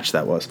 what a match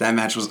that was. That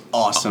match was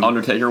awesome.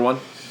 Undertaker won?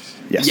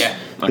 Yes. Yeah.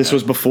 This Okay.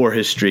 was before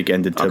his streak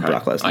ended to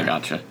Brock Lesnar. I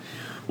gotcha.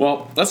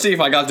 Well, let's see if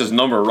I got this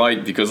number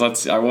right, because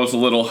I was a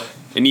little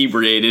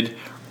inebriated.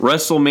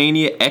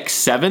 WrestleMania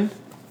X7?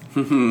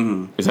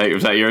 Was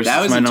that yours?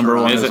 That was my in number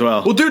Toronto. one Is as it?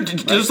 well. Well, dude,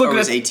 just Or looking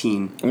was at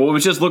 18. Well, I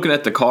was just looking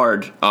at the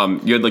card.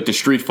 You had like the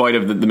street fight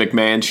of the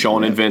McMahon,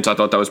 Shawn and Vince. I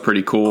thought that was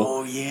pretty cool.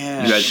 Oh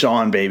yeah. You had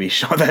Sean, baby.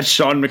 That's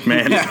Sean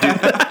McMahon.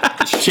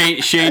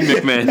 Shane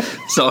McMahon.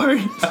 Sorry.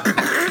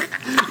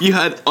 You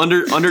had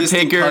Distant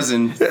Undertaker.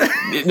 cousin.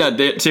 No,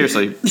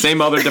 seriously, same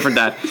mother, different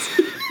dad.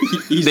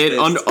 They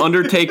had pissed.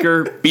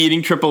 Undertaker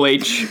beating Triple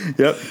H. Yep.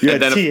 You And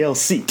had then-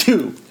 TLC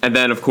 2. And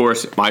then, of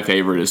course, my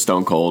favorite is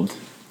Stone Cold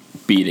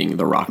beating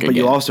The Rock But again.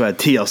 you also had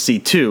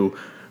TLC 2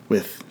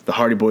 with the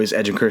Hardy Boys,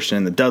 Edge and Christian,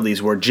 and the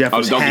Dudleys, where Jeff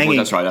was Dudley Boys, hanging.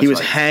 that's right, he was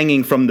right.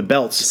 hanging from the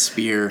belts.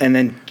 Spear. And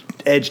then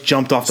Edge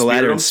jumped off the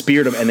ladder him? and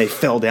speared him, and they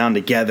fell down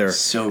together.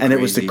 So and it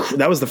was crazy.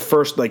 that was the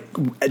first like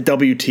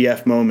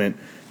WTF moment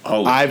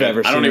I've shit.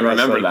 ever seen. I don't even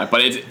remember wrestling. that,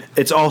 but it's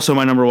It's also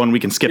my number one. We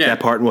can skip Yeah. that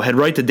part and we'll head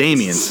right to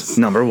Damien's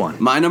number one.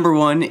 My number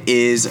one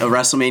is a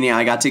WrestleMania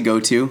I got to go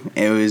to.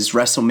 It was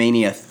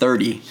WrestleMania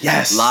 30.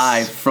 Yes.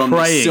 Live from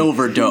Praying. the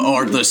Silverdome,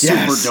 or the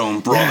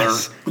Superdome, brother.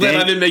 Yes. glad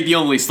I didn't make the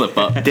only slip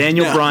up.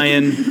 Daniel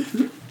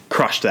Bryan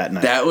crushed that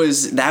night. That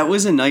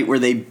was a night where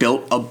they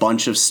built a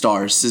bunch of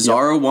stars.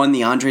 Cesaro won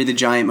the Andre the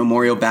Giant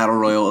Memorial Battle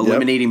Royal,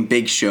 eliminating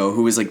Big Show,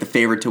 who was like the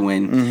favorite to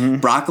win. Mm-hmm.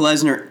 Brock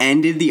Lesnar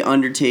ended the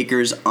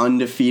Undertaker's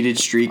undefeated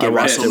streak at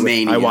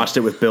WrestleMania. I watched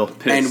it with Bill.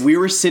 And we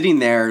were sitting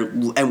there,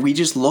 and we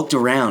just looked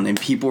around, and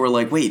people were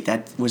like, "Wait,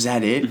 was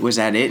that it? Was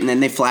that it?" And then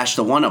they flashed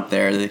the one up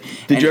there.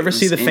 Did you ever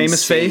see the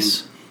famous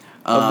face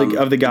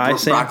of the guy?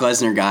 Sam? Brock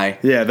Lesnar guy.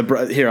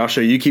 Yeah, here I'll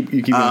show you. You keep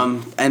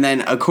going. And then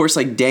of course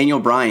like Daniel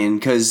Bryan,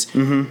 because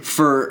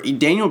for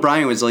Daniel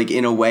Bryan was like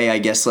in a way I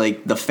guess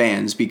like the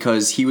fans,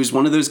 because he was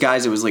one of those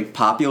guys that was like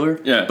popular,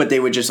 Yeah. but they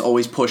would just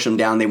always push him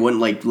down. They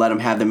wouldn't like let him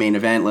have the main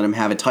event, let him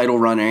have a title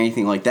run or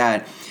anything like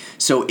that.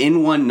 So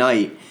in one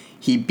night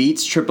he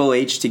beats Triple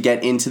H to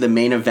get into the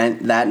main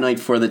event that night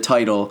for the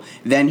title.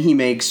 Then he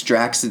makes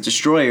Drax the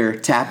Destroyer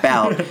tap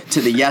out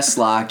to the Yes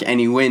Lock, and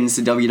he wins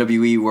the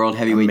WWE World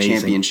Heavyweight Amazing.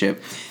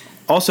 Championship.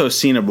 Also,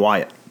 Cena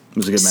Wyatt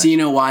was a good match.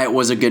 Cena Wyatt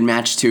was a good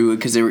match too,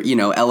 because they were,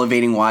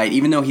 elevating Wyatt.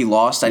 Even though he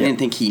lost, I didn't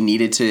think he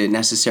needed to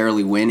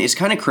necessarily win. It's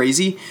kind of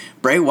crazy.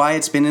 Bray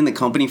Wyatt's been in the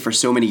company for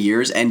so many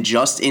years, and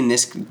just in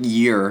this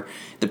year,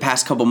 the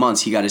past couple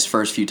months, he got his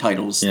first few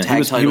titles. Yeah, Tag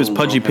he title, was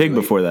Pudgy World Pig Heavyweight.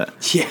 before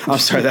that. Yeah. I'm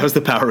sorry, that was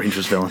the Power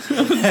Rangers villain. How's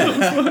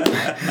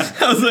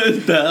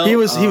that? He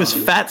was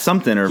fat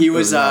something or He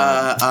was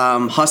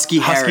Husky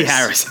Harris. Husky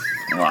Harris.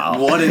 Wow.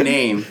 What a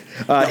name.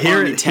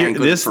 Army tank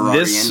with a Ferrari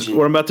engine.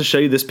 What I'm about to show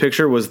you, this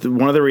picture was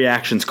one of the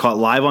reactions caught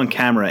live on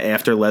camera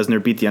after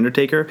Lesnar beat The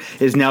Undertaker.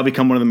 Is now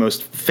become one of the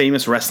most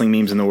famous wrestling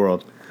memes in the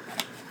world.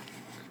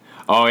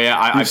 Oh yeah,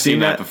 I've You've seen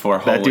that before.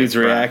 That Holy dude's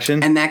crap.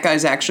 reaction. And that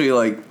guy's actually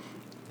like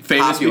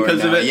Famous popular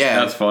because of now, it. Yeah,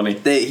 That's funny.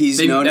 He's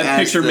known that as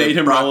picture the made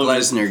him Brock relevant.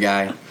 Lesnar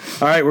guy.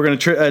 All right, we're going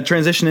to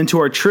transition into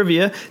our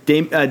trivia.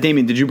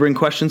 Damien, did you bring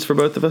questions for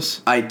both of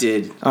us? I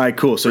did All right,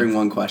 cool. So, bring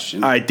one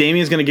question. all right,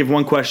 Damien's going to give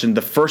one question.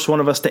 The first one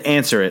of us to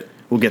answer it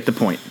will get the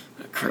point.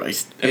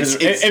 Christ. It's-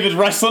 if it's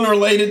wrestling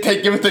related,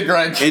 give it to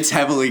Greg. It's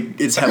heavily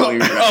it is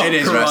Christ.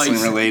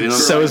 wrestling related. I'm So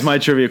sorry. is my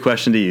trivia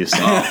question to you.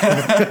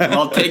 Sam.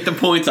 I'll take the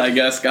points, I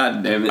guess.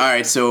 God damn it. All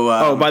right, so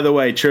Oh, by the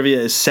way,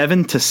 trivia is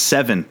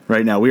 7-7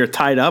 right now. We are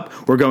tied up.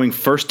 We're going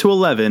first to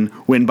 11,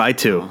 win by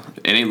 2.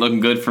 It ain't looking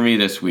good for me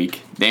this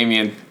week.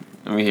 Damien,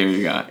 let me hear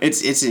you got.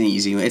 it's an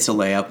easy one. It's a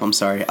layup. I'm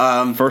sorry.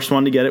 First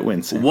one to get it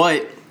wins. Sam.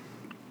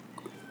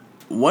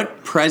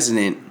 What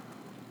president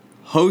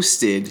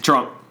hosted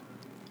Trump.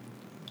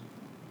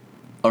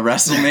 a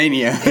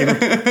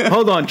WrestleMania?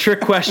 Hold on,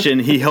 trick question.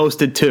 He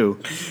hosted 2.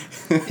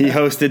 He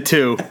hosted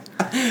 2.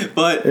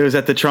 But It was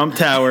at the Trump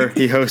Tower.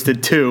 He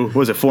hosted 2.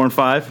 Was it 4 and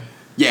 5?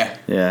 yeah,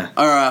 Yeah.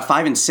 or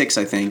 5 and 6,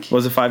 I think.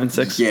 Was it 5 and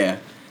 6? Yeah,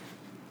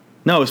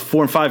 No, it was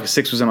 4 and 5 because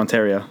 6 was in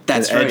Ontario.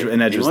 That's And Edge, right.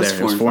 And Edge It was was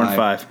there. It was 4 and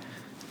 5.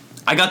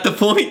 I got the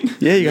point.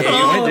 Yeah, you got the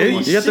Yeah, point,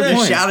 dude. You got the you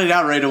point. shouted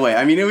out right away.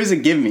 I mean, it was a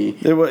give me.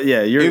 It was,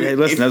 yeah, you're. If- Hey,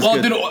 listen, if- that's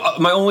Well, good. dude,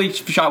 my only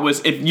shot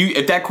was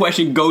if that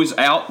question goes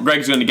out,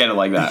 Greg's going to get it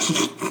like that.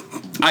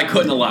 I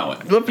couldn't allow it.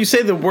 Well, if you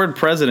say the word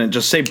president,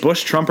 just say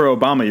Bush, Trump, or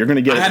Obama. You're going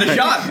to get I it. had a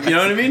shot. You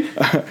know what I mean?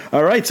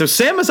 All right, so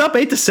Sam is up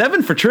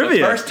 8-7 for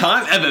trivia. First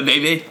time ever,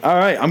 baby. All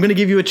right, I'm going to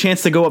give you a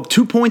chance to go up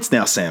 2 points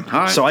now, Sam.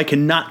 All right. So I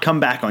cannot come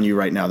back on you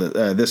right now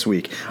this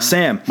week.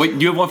 Sam, Wait, do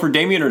you have one for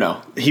Damien or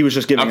no? he was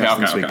just giving Okay, us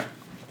okay, this week. okay.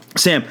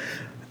 Sam,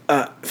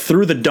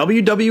 through the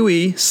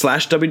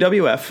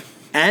WWE/WWF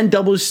and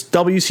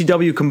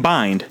WCW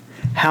combined,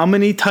 how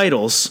many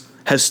titles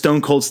has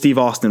Stone Cold Steve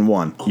Austin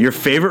won? Your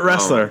favorite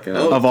wrestler God.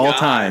 of all God.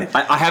 time.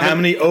 I have how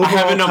many overall I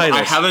have a number.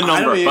 titles? I have a I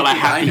number, don't even but I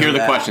think have I to hear know the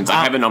that. questions.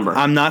 I have a number.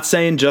 I'm not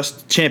saying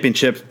just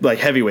championship like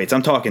heavyweights.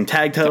 I'm talking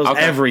tag titles,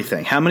 Okay.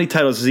 everything. How many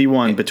titles has he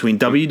won between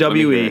hear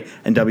WWE it.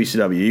 and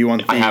WCW? You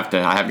want? I have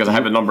because I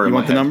have a number in You my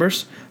want the head.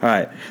 numbers? All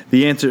right.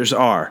 The answers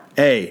are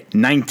A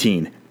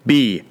 19,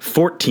 B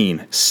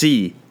 14,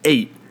 C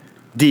 8,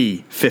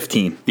 D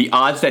 15. The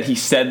odds that he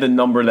said the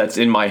number that's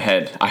in my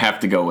head, I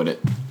have to go with it.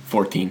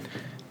 14.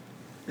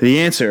 The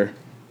answer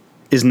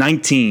is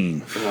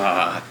 19,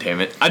 Ah,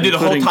 damn it. I did the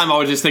whole Including- time I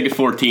was just thinking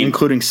 14.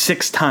 including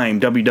 6-time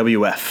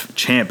WWF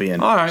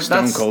champion All right, Stone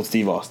that's- Cold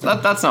Steve Austin.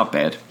 That's not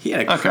bad. He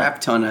had a Okay.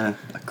 crap ton of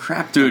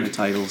Dude.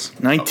 titles.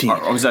 19.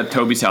 I was at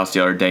Toby's house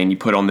the other day, and he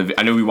put on the.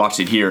 I know we watched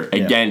it here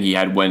again. He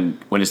had when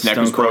his neck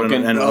Stone was Cold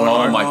broken. and oh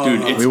Owen my Hart.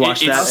 dude, it's, We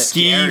watched it that.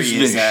 skeeves Scary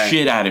the is that?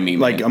 shit out of me, man.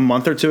 Like a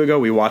month or two ago,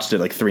 we watched it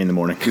like 3 in the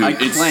morning. I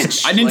It's-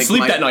 clenched. I didn't Like, sleep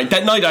my- that night.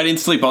 That night I didn't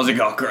sleep. I was like,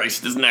 oh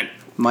Christ, his neck.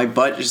 My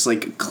butt just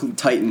like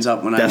tightens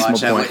up when I Decimal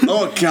watch that. I'm like, point.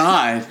 oh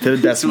god. To the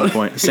decimal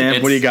point.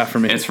 Sam, what do you got for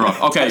me? It's rough.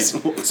 Okay,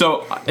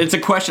 so it's a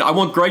question. I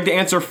want Greg to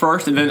answer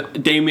first, and then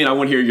Damien, I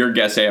want to hear your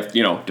guess after.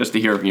 Just to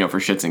hear, for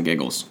shits and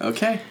giggles.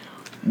 Okay.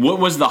 What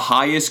was the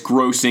highest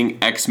grossing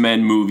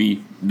X-Men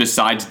movie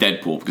besides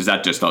Deadpool? Because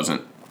that just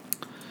doesn't.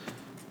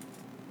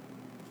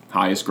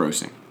 Highest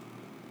grossing.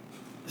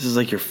 This is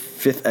like your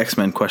 5th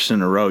X-Men question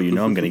in a row. You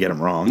know I'm going to get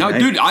them wrong. No, right?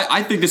 dude,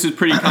 I think this is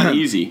pretty kind of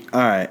easy.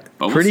 All right.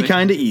 But we'll pretty see.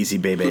 kind of easy,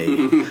 baby.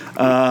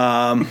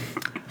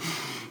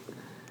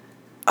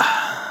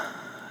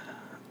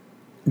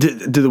 Do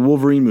the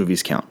Wolverine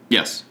movies count?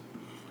 Yes.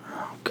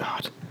 Oh,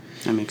 God.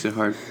 That makes it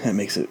hard. That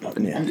makes it,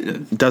 yeah.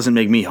 It doesn't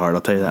make me hard,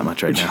 I'll tell you that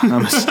much right now.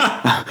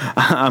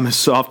 I'm as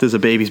soft as a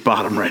baby's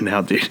bottom right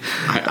now, dude.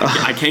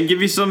 I can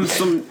give you some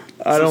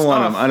I don't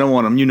want them. I don't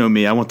want them. You know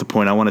me. I want the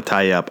point. I want to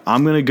tie you up.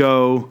 I'm going to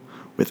go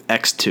with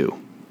X2.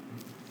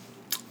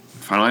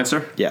 Final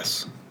answer?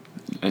 Yes.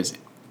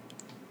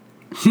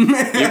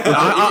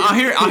 I'll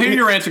hear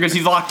your answer because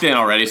he's locked in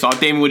already. So,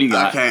 Damon, what do you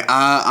got? Okay,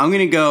 I'm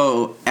gonna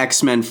go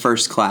X-Men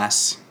First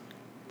Class.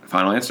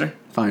 Final answer?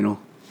 Final.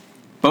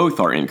 Both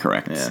are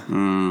incorrect.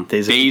 Yeah.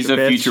 Days of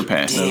Future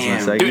Past.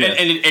 Damn. Dude,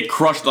 and it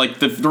crushed. Like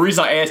the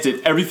reason I asked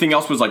it, everything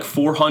else was like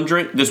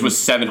 400. This was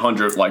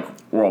 700, like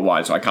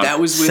worldwide. So I kind That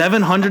of was with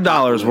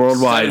 $700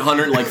 worldwide.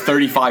 700, like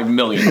 35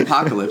 million.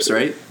 Apocalypse,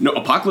 right? No,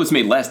 Apocalypse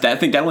made less. I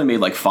think that only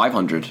made like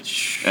 500.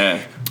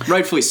 Yeah.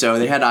 Rightfully so.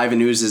 They had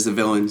Ivan Ooze as the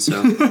villain,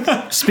 so.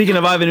 Speaking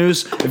of Ivan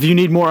Ooze, if you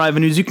need more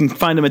Ivan Ooze, you can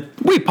find him at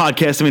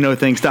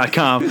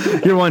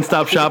WePodcastAndWeKnowThings.com, your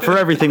one-stop shop for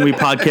everything We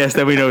Podcast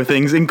and We Know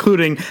Things,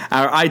 including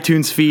our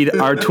iTunes feed,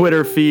 our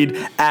Twitter feed,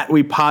 at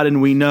We Pod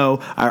and We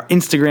Know, our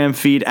Instagram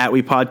feed, at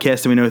We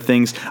Podcast and We Know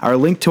Things, our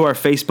link to our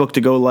Facebook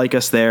to go like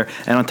us there,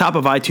 and on top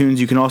of iTunes,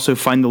 you can also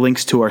find the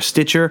links to our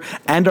Stitcher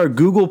and our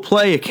Google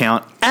Play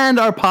account and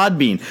our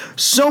Podbean.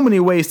 So many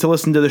ways to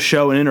listen to the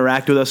show and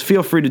interact with us.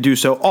 Feel free to do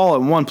so all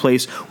in one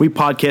place,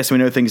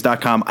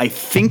 WePodcastAndWeKnowThings.com. I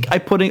think I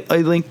put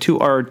a link to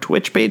our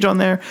Twitch page on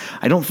there.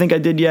 I don't think I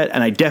did yet,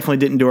 and I definitely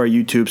didn't do our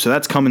YouTube, so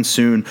that's coming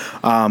soon.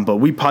 But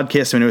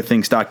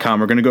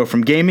WePodcastAndWeKnowThings.com. We're going to go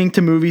from gaming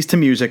to movies to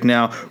music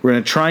now. We're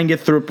going to try and get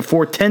through it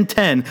before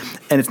 10:10,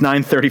 and it's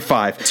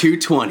 9:35.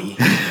 220.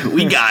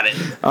 We got it.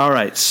 All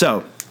right,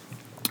 so,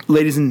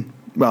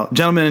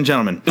 gentlemen and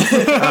gentlemen.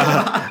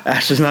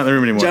 Ashley's not in the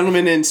room anymore.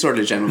 Gentlemen and sort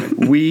of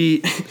gentlemen.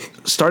 We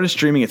started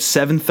streaming at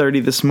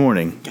 7:30 this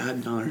morning.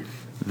 God darn.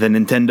 The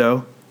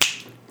Nintendo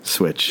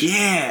Switch.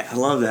 Yeah, I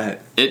love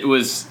that. It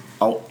was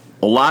a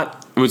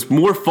lot. It was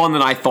more fun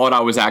than I thought I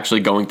was actually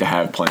going to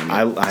have playing it. So,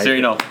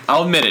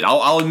 I'll admit it.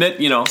 I'll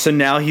admit, So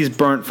now he's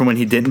burnt from when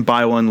he didn't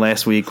buy one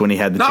last week when he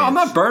had the chance. No, I'm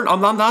not burnt.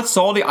 I'm not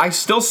salty. I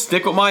still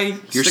stick with my...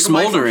 You're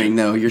smoldering,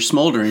 though. You're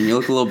smoldering. You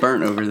look a little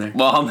burnt over there.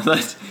 Well,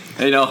 the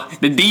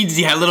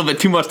Deedsy had a little bit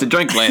too much to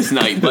drink last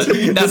night, but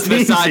that's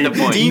beside the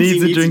point.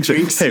 Needs a drink.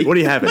 Hey, what are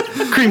you having?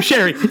 Cream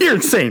sherry. You're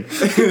insane.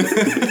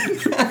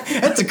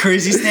 That's a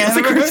crazy snap. That's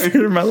the craziest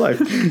thing in my life.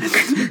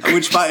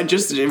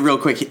 Just real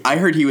quick, I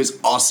heard he was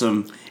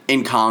awesome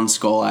in Kong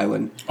Skull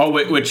Island. Oh,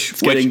 which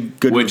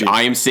reviews.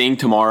 I am seeing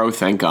tomorrow,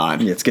 thank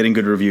God. Yeah, it's getting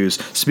good reviews.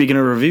 Speaking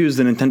of reviews,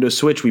 the Nintendo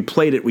Switch, we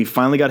played it. We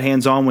finally got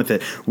hands-on with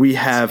it. We've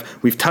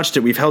touched it.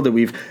 We've held it.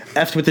 We've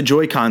effed with the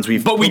Joy-Cons.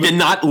 But we did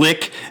not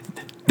lick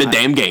the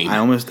damn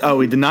game.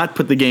 We did not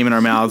put the game in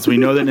our mouths. We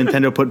know that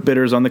Nintendo put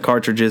bitters on the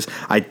cartridges.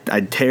 I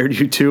dared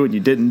you to, and you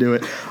didn't do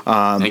it.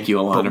 Thank you,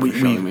 Alana, for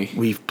showing me.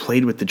 We've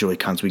played with the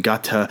Joy-Cons. We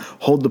got to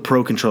hold the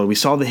Pro Controller. We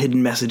saw the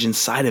hidden message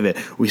inside of it.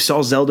 We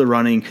saw Zelda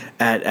running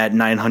at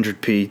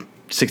 900p,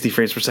 60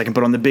 frames per second,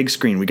 but on the big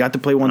screen. We got to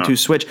play 1-2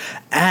 Switch,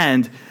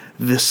 and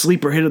the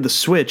sleeper hit of the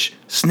Switch,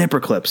 Snipper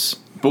Clips.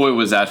 Boy,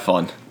 was that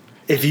fun.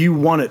 If you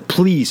want it,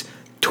 please,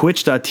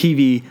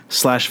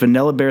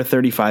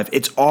 twitch.tv/VanillaBear35.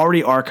 It's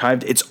already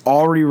archived. It's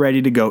already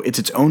ready to go. It's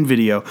its own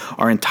video.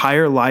 Our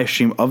entire live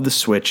stream of the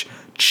Switch.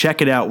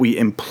 Check it out. We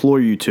implore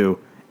you to.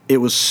 It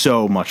was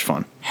so much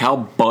fun.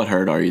 How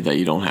butthurt are you that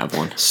you don't have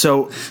one?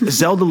 So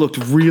Zelda looked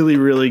really,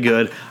 really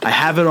good. I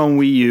have it on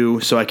Wii U,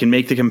 so I can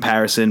make the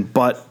comparison,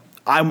 but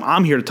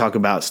I'm here to talk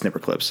about Snipper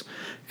Clips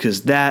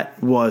because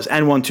that was,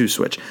 and 1-2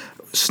 Switch.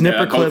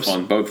 Snipper Clips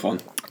both fun.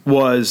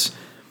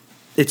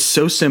 It's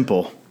so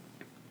simple,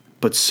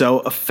 but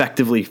so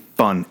effectively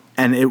fun.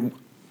 And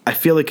I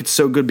feel like it's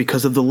so good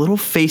because of the little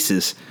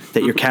faces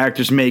that your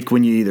characters make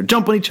when you either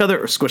jump on each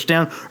other or squish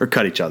down or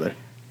cut each other.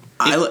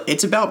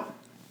 It's about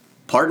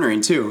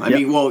partnering, too. I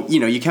mean,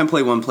 you can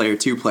play one player,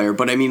 two player,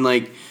 but I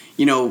mean,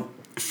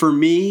 for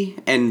me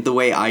and the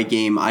way I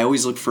game, I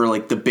always look for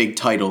the big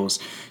titles.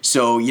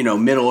 So,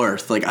 Middle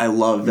Earth, I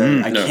love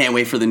that. I can't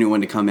wait for the new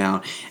one to come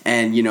out.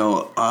 And,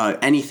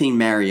 anything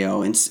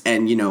Mario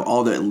and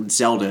all the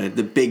Zelda,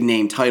 the big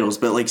name titles.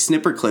 But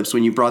Snipper Clips,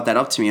 when you brought that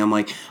up to me, I'm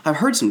like, I've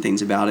heard some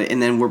things about it.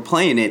 And then we're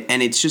playing it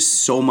and it's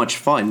just so much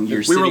fun.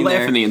 We were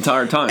laughing the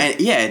entire time. And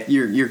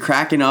you're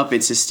cracking up.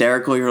 It's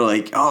hysterical. You're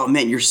like, oh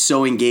man, you're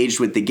so engaged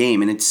with the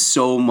game and it's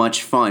so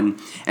much fun.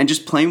 And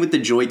just playing with the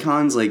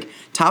Joy-Cons,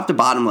 top to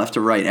bottom, left to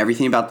right,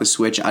 everything about the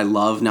Switch I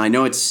love. Now I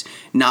know it's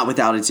not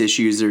without its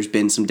issues. There's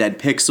been some dead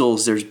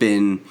pixels. There's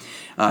been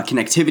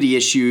connectivity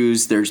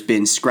issues. There's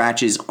been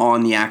scratches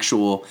on the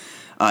actual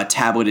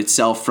tablet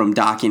itself from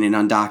docking and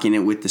undocking it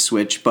with the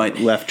Switch. But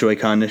left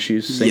Joy-Con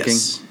issues syncing.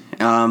 Yes,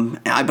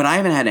 But I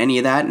haven't had any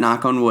of that,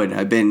 knock on wood.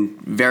 I've been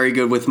very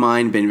good with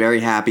mine, been very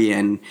happy,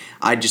 and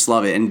I just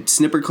love it. And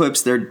Snipper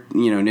Clips,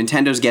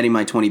 Nintendo's getting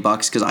my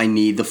 $20 because I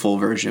need the full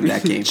version of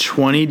that game.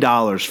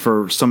 $20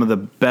 for some of the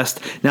best.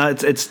 Now,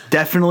 it's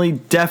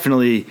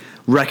definitely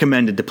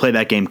recommended to play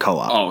that game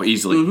co-op. Oh,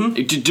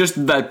 easily.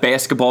 Just that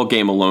basketball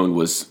game alone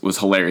was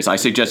hilarious. I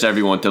suggest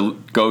everyone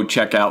to go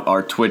check out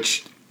our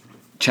Twitch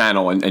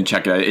channel and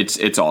check it out.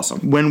 It's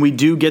awesome. When we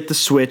do get the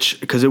Switch,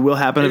 because it will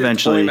happen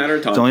eventually.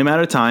 It's only a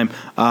matter of time.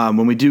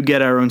 When we do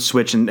get our own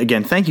Switch, and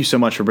again, thank you so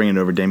much for bringing it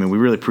over, Damon. We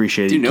really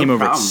appreciate it. You came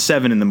over at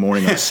 7 a.m. on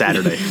a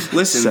Saturday.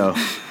 Listen,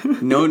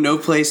 no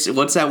place.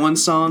 What's that one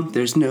song?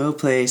 There's no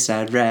place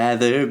I'd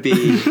rather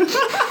be.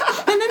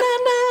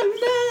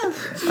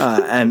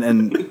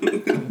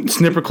 And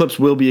Snipper Clips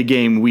will be a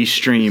game we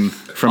stream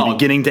from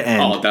beginning to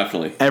end. Oh,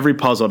 definitely. Every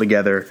puzzle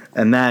together,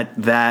 and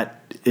that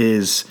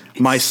is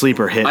my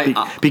sleeper hit.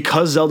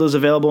 Because Zelda's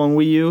available on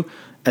Wii U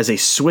as a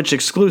Switch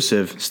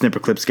exclusive, Snipper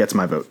Clips gets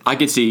my vote. I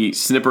could see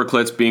Snipper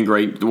Clips being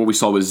great. What we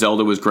saw with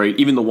Zelda was great.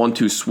 Even the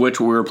 1-2 Switch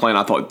where we were playing,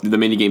 I thought the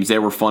mini games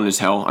there were fun as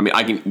hell. I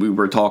mean, we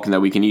were talking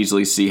that we can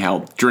easily see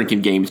how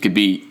drinking games could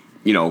be,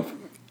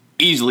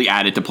 easily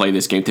added to play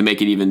this game to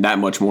make it even that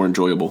much more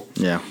enjoyable.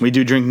 Yeah, we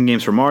do drinking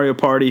games for Mario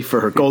Party,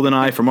 for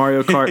GoldenEye, for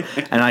Mario Kart,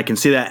 and I can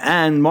see that.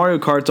 And Mario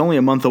Kart's only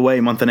a month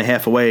and a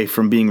half away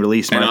from being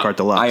released. Mario Kart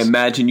Deluxe. I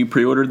imagine you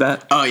pre-ordered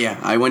that. Oh yeah,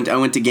 I went to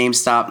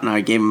GameStop and I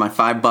gave them my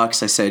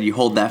 $5. I said, "You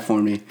hold that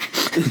for me,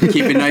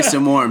 keep it nice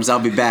and warm. I'll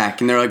be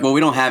back." And they're like, "Well,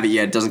 we don't have it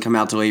yet. It doesn't come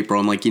out till April."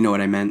 I'm like, "You know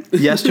what I meant."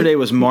 Yesterday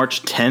was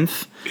March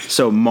 10th,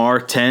 so Mar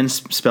 10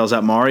 spells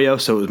out Mario,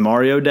 so it was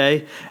Mario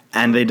Day.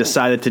 And they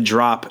decided to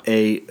drop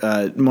a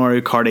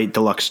Mario Kart 8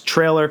 Deluxe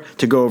trailer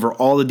to go over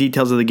all the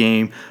details of the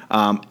game.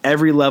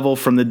 Every level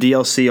from the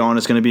DLC on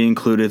is going to be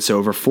included. So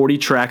over 40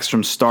 tracks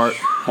from start.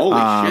 Holy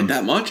shit,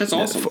 that much? That's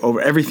awesome.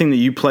 Over everything that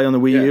you play on the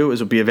Wii U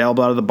will be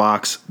available out of the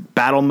box.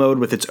 Battle mode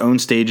with its own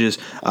stages,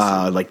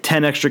 like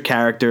 10 extra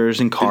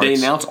characters and cards. Did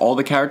they announce all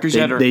the characters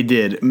yet? They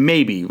did.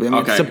 Maybe. I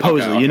mean,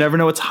 supposedly. Okay. You never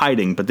know what's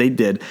hiding, but they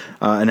did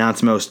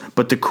announce most.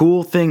 But the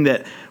cool thing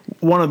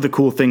one of the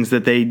cool things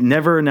that they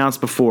never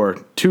announced before,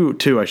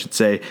 two I should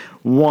say.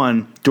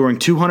 One, during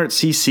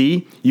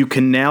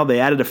 200cc, they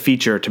added a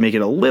feature to make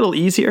it a little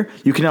easier.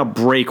 You can now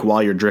brake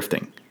while you're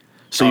drifting.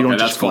 So you don't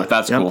just cool.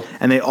 That's cool.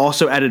 And they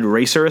also added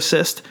Racer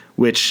Assist,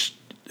 which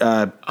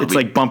it's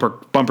like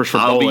bumpers for bowling.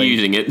 I'll be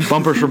using it.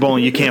 Bumpers for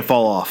bowling. You can't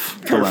fall off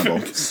the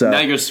level. So now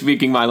you're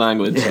speaking my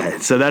language. Yeah,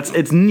 so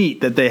it's neat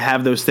that they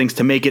have those things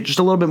to make it just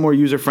a little bit more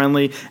user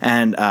friendly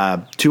and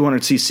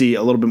 200cc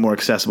a little bit more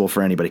accessible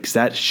for anybody because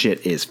that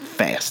shit is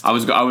fast. I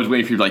was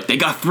waiting for you they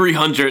got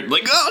 300.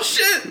 Like, oh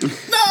shit,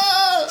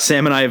 no.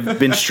 Sam and I have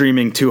been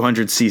streaming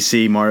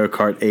 200cc Mario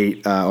Kart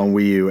 8 on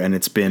Wii U, and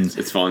it's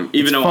fun.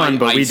 Even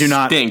though we do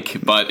not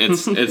stink, but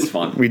it's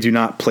fun. We do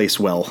not place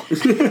well,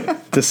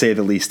 to say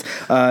the least.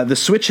 The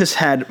Switch has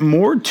had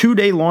more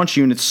 2-day launch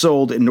units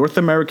sold in North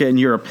America and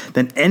Europe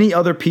than any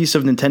other piece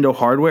of Nintendo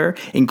hardware,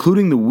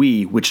 including the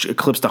Wii, which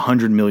eclipsed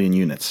 100 million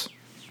units.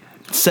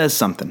 It says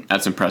something.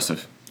 That's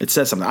impressive. It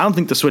says something. I don't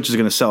think the Switch is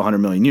going to sell 100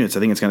 million units. I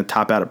think it's going to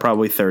top out at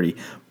probably 30.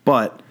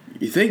 But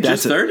you think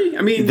just 30?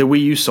 I mean, the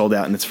Wii U sold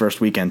out in its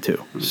first weekend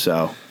too.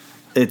 So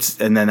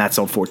and then that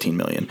sold 14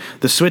 million.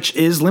 The Switch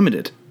is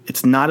limited.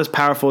 It's not as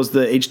powerful as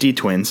the HD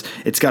Twins.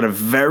 It's got a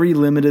very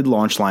limited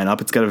launch lineup.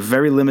 It's got a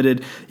very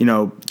limited,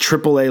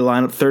 AAA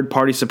lineup,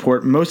 third-party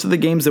support. Most of the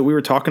games that we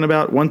were talking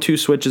about, 1-2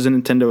 Switch is a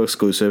Nintendo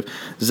exclusive,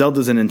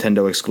 Zelda's a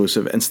Nintendo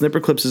exclusive, and Snipper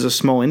Clips is a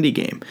small indie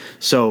game.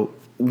 So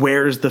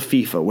where's the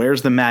FIFA?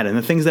 Where's the Madden?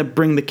 The things that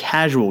bring the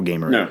casual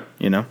gamer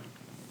in,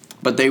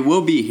 But they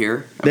will be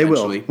here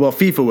eventually. They will. Well,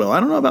 FIFA will.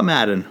 I don't know about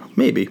Madden.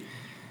 Maybe.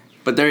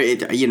 But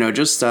it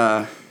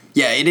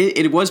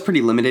was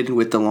pretty limited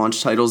with the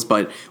launch titles,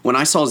 but when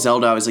I saw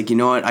Zelda, I was like, you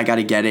know what, I got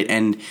to get it.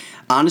 And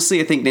honestly,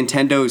 I think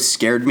Nintendo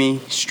scared me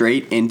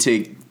straight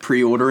into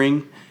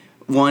pre-ordering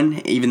one,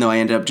 even though I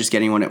ended up just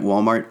getting one at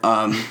Walmart,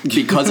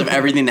 because of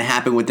everything that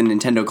happened with the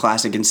Nintendo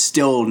Classic and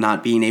still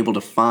not being able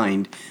to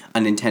find a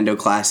Nintendo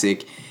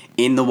Classic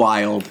in the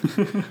wild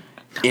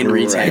in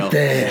retail. Right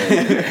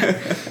there.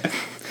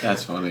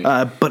 That's funny.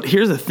 But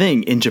here's the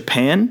thing. In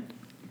Japan,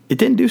 it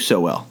didn't do so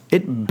well.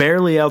 It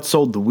barely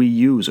outsold the Wii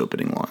U's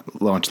opening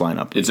launch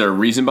lineup. Is there a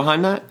reason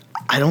behind that?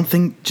 I don't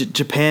think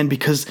Japan,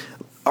 because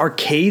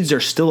arcades are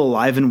still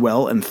alive and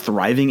well and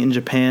thriving in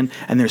Japan,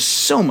 and there's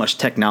so much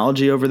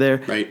technology over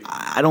there. Right.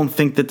 I don't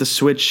think that the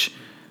Switch...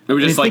 It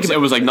was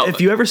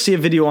if you ever see a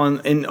video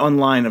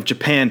online of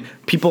Japan,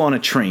 people on a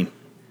train,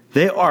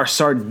 they are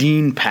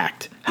sardine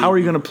packed. How are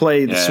you going to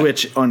play the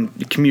Switch on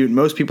commute?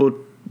 Most people,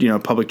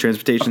 public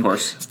transportation. Of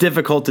course. It's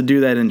difficult to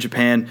do that in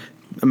Japan.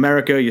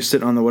 America, you're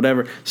sitting on the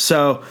whatever.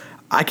 So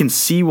I can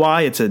see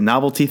why it's a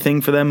novelty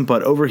thing for them,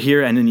 but over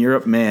here and in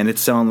Europe, man,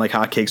 it's selling like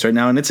hotcakes right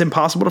now, and it's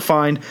impossible to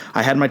find.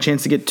 I had my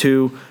chance to get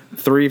 2,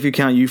 3 if you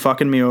count you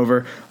fucking me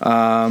over,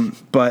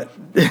 but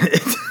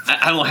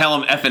I don't know how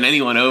I'm effing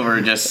anyone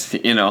over,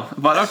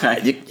 but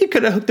okay. You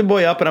could have hooked the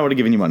boy up and I would have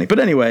given you money. But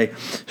anyway,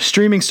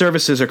 streaming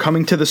services are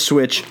coming to the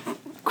Switch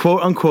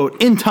quote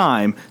unquote in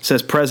time,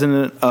 says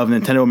President of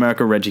Nintendo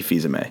America Reggie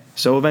Fils-Aimé.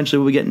 So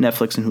eventually we'll get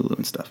Netflix and Hulu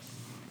and stuff.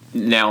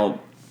 Now,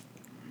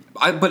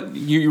 but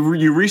you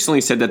recently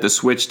said that the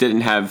Switch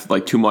didn't have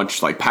like too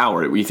much like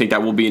power. You think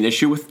that will be an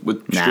issue with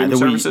streaming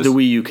services? The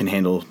Wii U can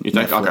handle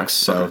Netflix, okay.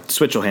 so Okay.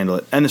 Switch will handle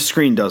it, and the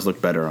screen does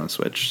look better on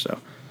Switch. So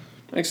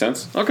Makes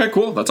sense. Okay,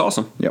 cool. That's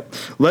awesome. yep.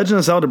 Legend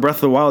of Zelda: Breath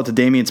of the Wild. To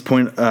Damien's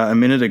point a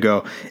minute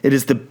ago, it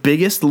is the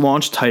biggest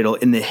launch title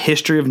in the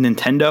history of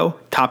Nintendo,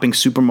 topping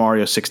Super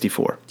Mario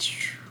 64.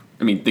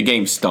 I mean, the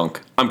game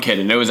stunk. I'm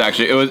kidding. It was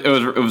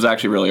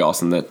actually really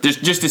awesome. That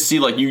just to see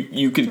like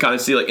you could kind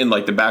of see like in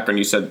like the background.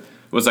 You said it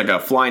was like a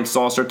flying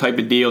saucer type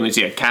of deal, and you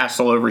see a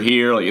castle over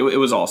here. Like it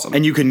was awesome.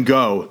 And you can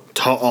go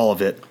to all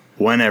of it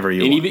whenever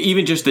you and want.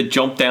 even just the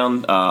jump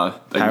down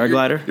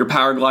Paraglider? your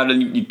paraglider,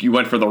 and you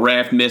went for the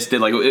raft, missed it,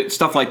 like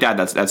stuff like that.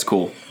 That's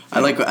cool. I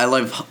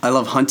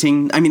love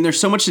hunting. I mean, there's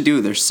so much to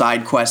do. There's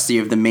side quests. You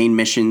have the main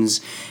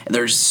missions.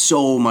 There's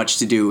so much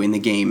to do in the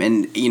game.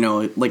 And you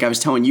know, like I was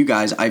telling you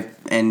guys,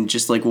 and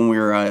just like when we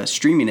were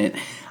streaming it,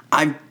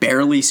 I've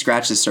barely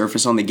scratched the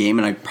surface on the game,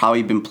 and I've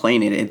probably been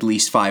playing it at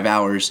least 5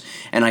 hours,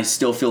 and I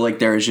still feel like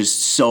there is just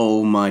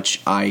so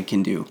much I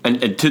can do.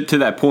 And to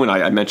that point,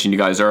 I mentioned you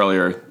guys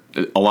earlier.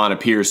 Alana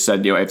Pierce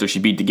said, you know, after she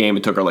beat the game,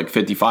 it took her like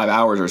 55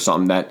 hours or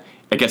something. That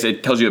I guess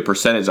it tells you a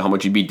percentage of how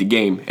much you beat the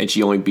game, and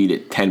she only beat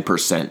it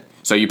 10%.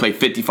 So you play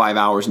 55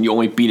 hours and you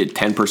only beat it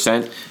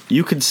 10%.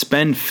 You could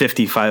spend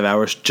 55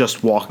 hours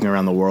just walking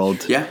around the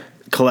world. Yeah.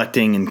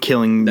 Collecting and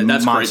killing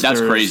monsters.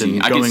 That's crazy.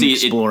 And I going can see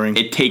exploring.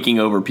 it taking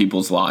over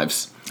people's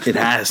lives. It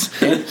has.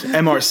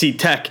 MRC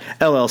Tech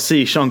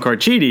LLC, Shankar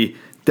Chidi,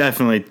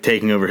 definitely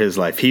taking over his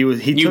life.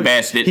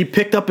 Bastard. He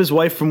picked up his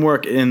wife from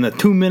work in the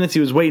 2 minutes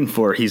he was waiting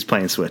for. He's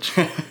playing Switch.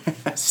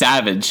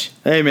 Savage.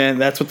 Hey man,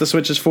 that's what the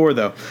Switch is for,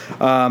 though.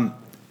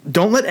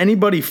 Don't let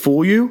anybody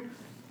fool you.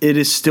 It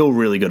is still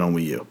really good on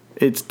Wii U.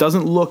 It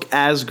doesn't look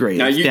as great.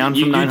 Now, it's down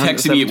from 900 to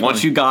texted me 720.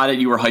 once you got it.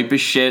 You were hype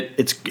as shit.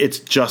 It's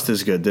just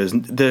as good.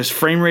 There's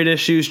frame rate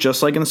issues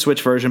just like in the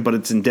Switch version, but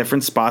it's in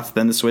different spots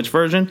than the Switch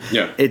version.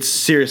 Yeah. It's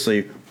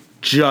seriously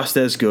just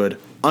as good.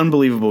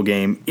 Unbelievable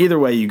game. Either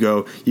way you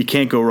go, you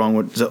can't go wrong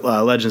with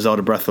Legend of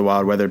Zelda: Breath of the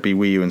Wild, whether it be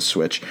Wii U and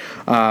Switch.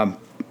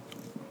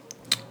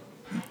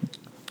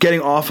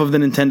 Getting off of the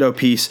Nintendo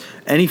piece,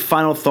 any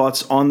final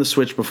thoughts on the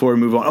Switch before we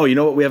move on? Oh, you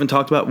know what we haven't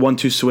talked about?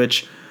 1-2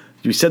 Switch.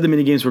 You said the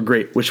minigames were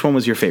great. Which one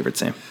was your favorite,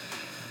 Sam?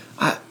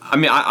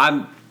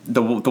 I'm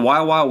the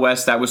Wild Wild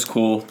West. That was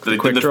cool. The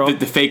quick draw?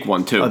 the fake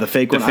one too. Oh, the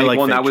fake one? The I fake like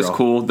one. fake That was draw.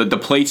 cool. The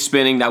plate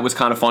spinning. That was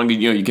kind of fun.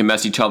 You know, you can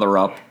mess each other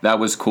up. That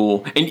was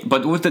cool.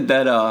 But with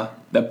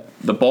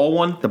the ball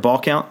one, The ball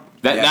count?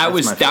 that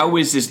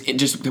was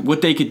just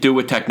what they could do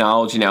with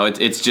technology now.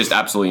 It's just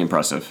absolutely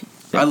impressive.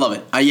 I love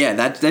it. Yeah,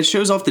 that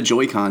shows off the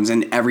Joy-Cons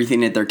and everything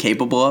that they're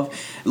capable of.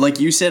 Like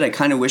you said, I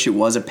kind of wish it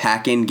was a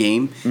pack-in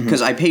game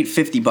because I paid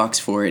 $50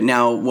 for it.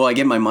 Now, will I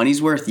get my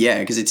money's worth? Yeah,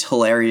 because it's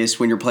hilarious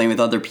when you're playing with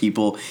other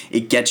people.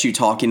 It gets you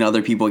talking to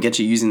other people. It gets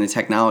you using the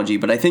technology.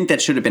 But I think that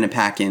should have been a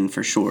pack-in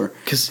for sure.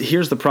 Because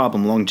here's the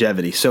problem,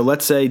 longevity. So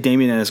let's say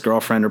Damien and his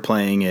girlfriend are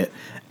playing it,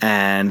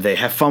 and they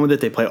have fun with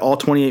it. They play all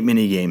 28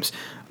 mini games.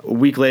 A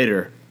week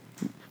later,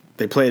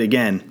 they play it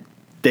again.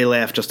 They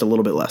laugh just a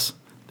little bit less.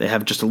 They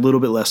have just a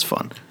little bit less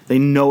fun. They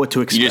know what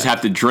to expect. You just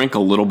have to drink a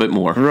little bit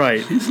more.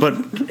 Right. But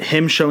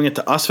him showing it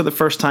to us for the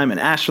first time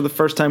and Ash for the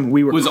first time,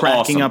 we were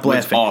cracking up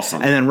laughing.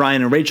 Awesome. And then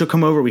Ryan and Rachel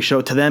come over, we show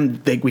it to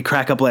them, we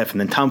crack up laughing.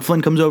 Then Tom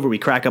Flynn comes over, we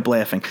crack up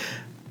laughing.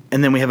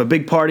 And then we have a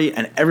big party,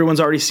 and everyone's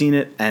already seen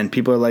it, and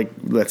people are like,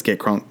 let's get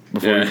crunk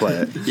before we play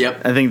it.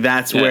 Yep. I think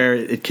that's where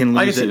it can lose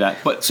I can see it.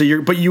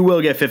 that, but you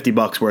will get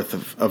 $50 worth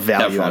of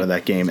value out of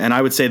that game. And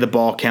I would say the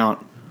ball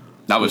count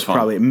that was fun.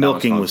 probably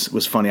milking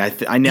was funny.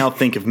 I now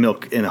think of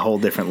milk in a whole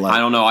different light. I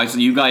don't know.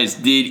 You guys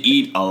did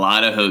eat a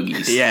lot of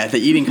hoagies. Yeah, the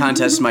eating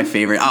contest is my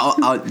favorite.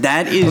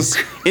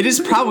 It is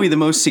probably the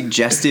most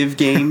suggestive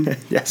game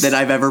Yes. that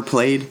I've ever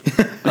played.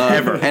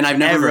 Ever. And I've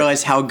never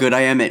realized how good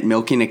I am at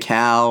milking a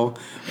cow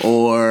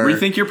or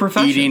Rethink your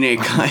profession.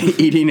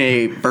 eating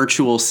a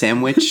virtual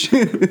sandwich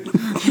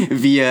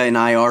via an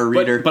IR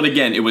reader. But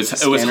again, it was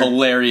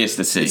hilarious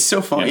to see. It's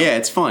so fun. Yeah,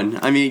 it's fun.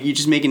 I mean, you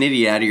just make an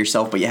idiot out of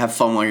yourself, but you have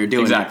fun while you're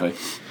doing Exactly. it.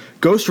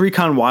 Ghost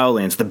Recon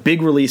Wildlands, the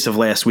big release of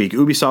last week.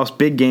 Ubisoft's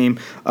big game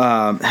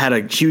had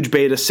a huge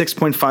beta,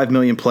 6.5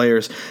 million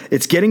players.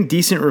 It's getting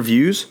decent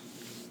reviews,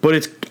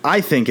 but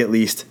I think at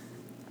least,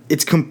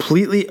 it's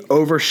completely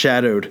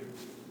overshadowed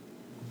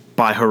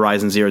by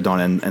Horizon Zero Dawn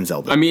and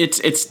Zelda. I mean,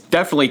 it's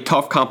definitely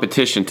tough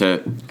competition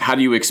to how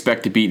do you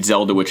expect to beat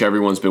Zelda, which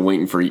everyone's been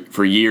waiting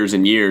for years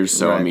and years.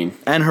 So, Right. I mean.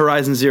 And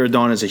Horizon Zero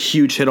Dawn is a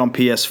huge hit on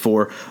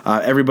PS4.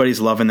 Everybody's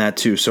loving that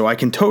too. So I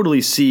can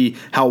totally see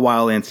how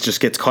Wildlands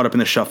just gets caught up in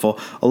the shuffle.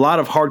 A lot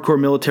of hardcore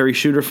military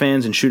shooter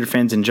fans and shooter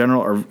fans in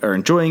general are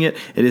enjoying it.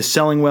 It is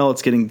selling well.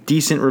 It's getting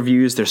decent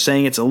reviews. They're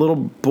saying it's a little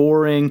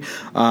boring.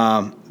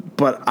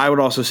 But I would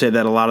also say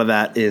that a lot of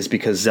that is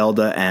because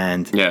Zelda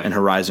and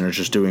Horizon are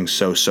just doing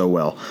so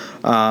well.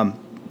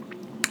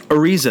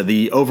 Ariza,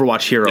 the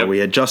Overwatch hero we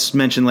had just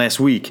mentioned last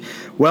week.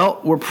 Well,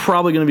 we're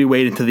probably going to be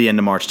waiting to the end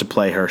of March to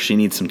play her. She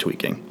needs some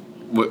tweaking.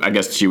 I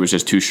guess she was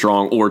just too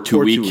strong or too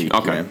weak.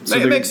 Okay, yeah. So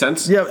it makes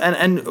sense. Yeah,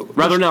 and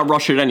rather not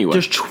rush it anyway.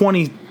 There's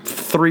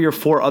 23 or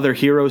 4 other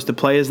heroes to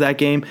play as that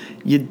game.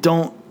 You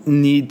don't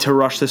need to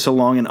rush this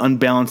along and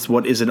unbalance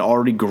what is an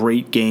already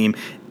great game.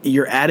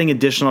 You're adding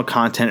additional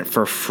content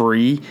for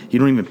free. You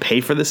don't even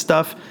pay for this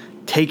stuff.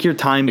 Take your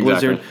time,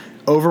 Blizzard.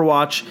 Exactly.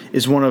 Overwatch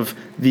is one of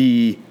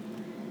the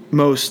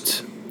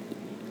most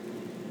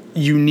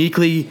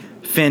uniquely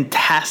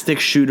fantastic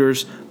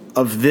shooters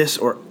of this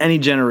or any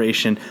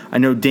generation. I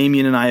know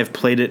Damien and I have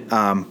played it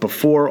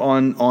before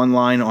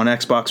online on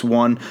Xbox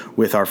One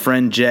with our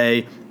friend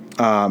Jay,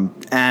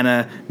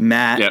 Anna,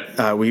 Matt.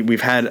 Yep.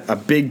 We've had a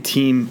big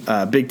team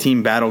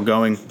battle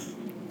going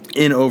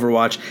in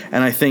Overwatch,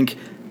 and I think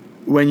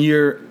when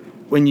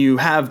you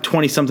have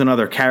 20-something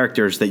other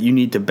characters that you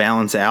need to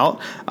balance out,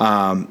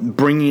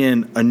 bringing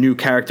in a new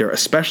character,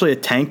 especially a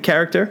tank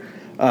character,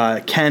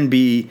 can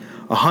be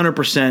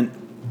 100%.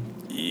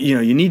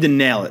 You need to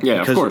nail it.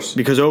 Yeah, of course.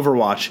 Because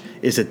Overwatch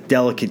is a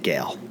delicate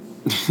gal.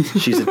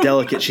 She's a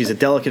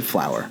delicate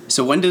flower.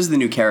 So when does the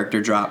new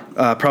character drop?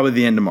 Probably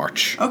the end of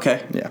March.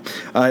 Okay. Yeah.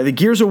 The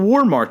Gears of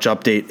War March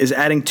update is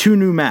adding 2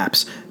 new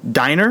maps.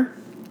 Diner,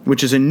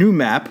 which is a new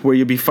map where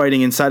you'll be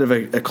fighting inside of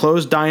a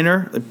closed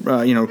diner,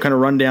 kind of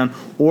rundown,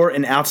 or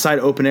an outside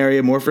open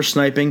area more for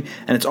sniping.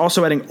 And it's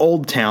also adding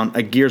Old Town,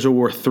 a Gears of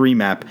War 3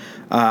 map.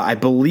 I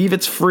believe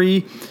it's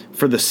free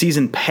for the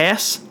season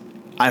pass.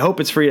 I hope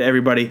it's free to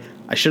everybody.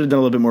 I should have done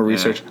a little bit more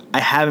research. I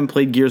haven't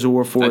played Gears of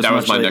War 4 as much That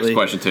was my lately. next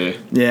question to you.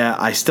 Yeah,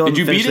 I still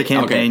haven't finished the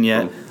campaign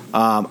yet. Cool.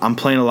 I'm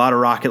playing a lot of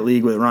Rocket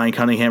League with Ryan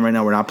Cunningham right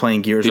now. We're not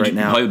playing Gears Did right you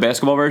now. play the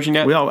basketball version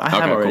yet? I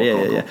have already.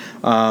 Cool. Yeah.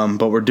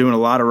 But we're doing a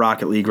lot of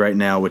Rocket League right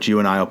now, which you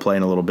and I will play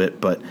in a little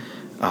bit. But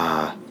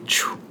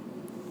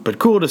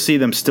cool to see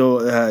them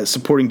still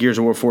supporting Gears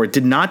of War 4. It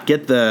did not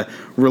get the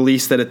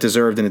release that it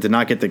deserved, and it did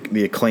not get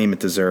the acclaim it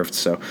deserved.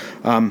 So,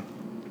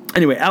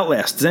 anyway,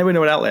 Outlast. Does anybody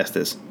know what Outlast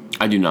is?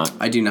 I do not.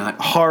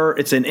 Horror.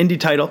 It's an indie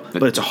title,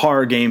 but it's a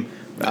horror game.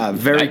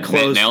 Very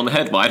close. Nail on the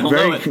head, but I don't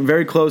know it.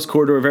 Very close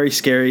corridor, very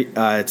scary.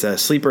 It's a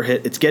sleeper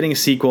hit. It's getting a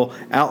sequel,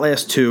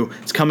 Outlast 2.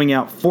 It's coming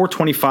out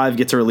 4/25,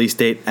 gets a release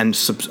date, and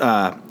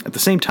at the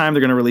same time, they're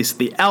going to release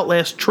the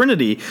Outlast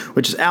Trinity,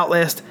 which is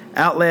Outlast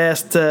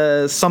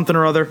something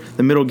or other,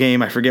 the middle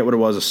game, I forget what it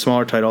was, a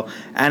smaller title,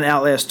 and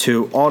Outlast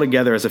 2 all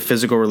together as a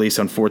physical release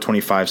on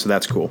 4/25, so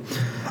that's cool.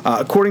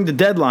 According to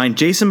Deadline,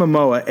 Jason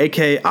Momoa,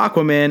 a.k.a.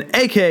 Aquaman,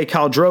 a.k.a.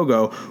 Khal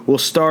Drogo, will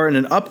star in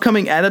an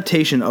upcoming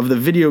adaptation of the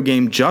video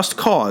game Just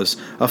Cause,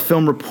 a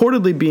film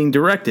reportedly being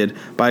directed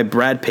by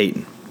Brad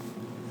Payton.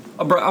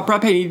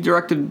 Brad Payton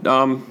directed,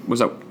 was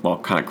that,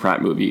 kind of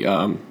crap movie,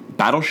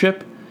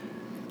 Battleship?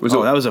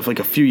 That was like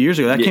a few years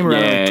ago. That came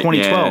around in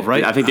 2012,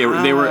 right? I think they were.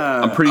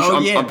 I'm pretty sure.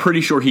 I'm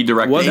pretty sure he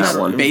directed that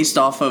one. Based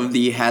off of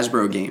the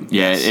Hasbro game.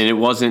 Yeah, yes. And it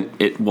wasn't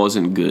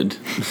good.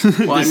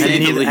 Well,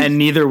 and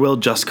neither will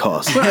Just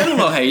Cause. But I don't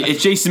know. Hey,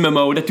 it's Jason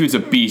Momoa. That dude's a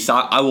beast.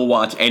 I will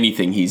watch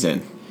anything he's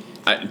in.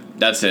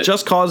 That's it.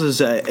 Just Cause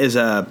is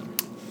a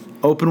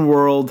open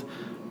world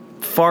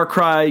Far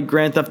Cry,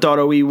 Grand Theft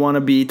Auto-y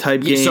wannabe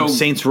type game. So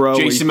Saints Row.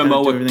 Jason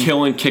Momoa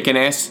killing, kicking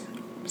ass.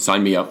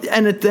 Sign me up.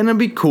 And then it'd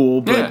be cool,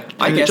 but yeah,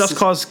 I guess Just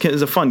Cause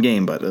is a fun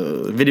game, but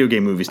video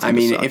game movies tend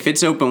to suck. If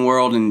it's open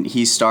world and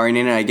he's starring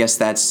in it, I guess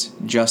that's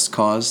Just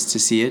Cause to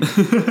see it.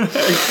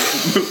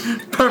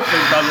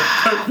 Perfect, brother.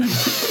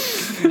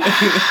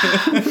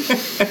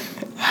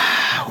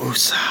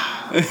 Perfect.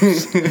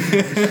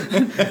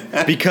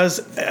 Because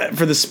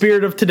for the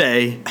spirit of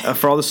today,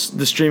 for all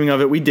the streaming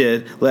of it we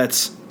did,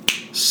 let's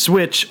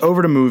switch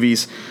over to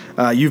movies.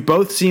 You've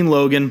both seen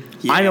Logan.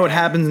 Yeah. I know what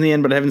happens in the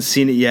end, but I haven't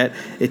seen it yet.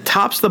 It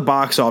tops the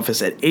box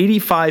office at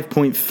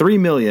 $85.3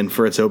 million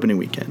for its opening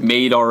weekend.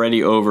 Made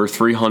already over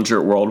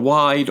 $300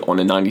 worldwide on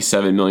a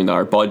 $97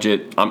 million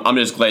budget. I'm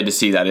just glad to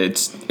see that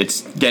it's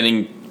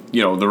getting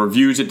the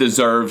reviews it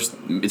deserves.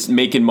 It's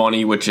making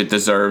money, which it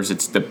deserves.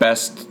 It's the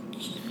best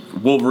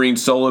Wolverine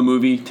solo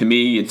movie to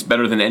me. It's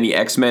better than any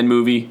X-Men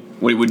movie.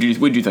 What did you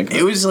think of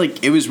it?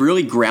 It was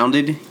really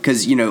grounded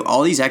because,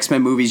 all these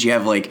X-Men movies, you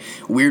have like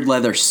weird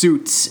leather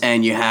suits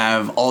and you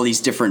have all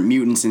these different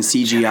mutants and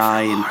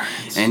CGI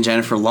and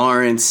Jennifer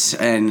Lawrence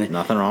and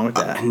nothing wrong with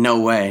that. No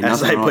way.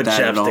 As nothing I wrong put with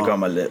that chapstick on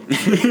my lip.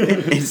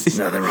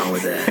 Nothing wrong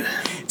with that.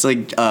 It's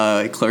like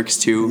Clerks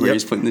 2 where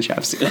he's putting the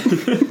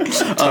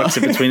chapstick. Tucks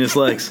it between his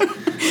legs.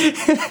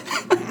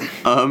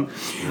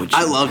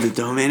 I loved it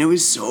though, man. It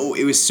was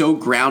so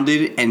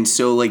grounded and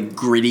so like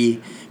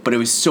gritty. But it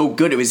was so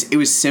good. It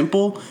was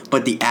simple,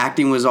 but the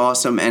acting was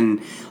awesome. And,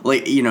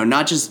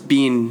 not just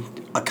being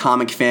a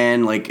comic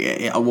fan, like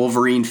a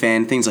Wolverine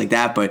fan, things like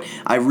that, but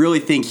I really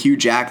think Hugh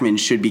Jackman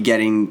should be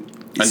getting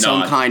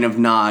some kind of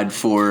nod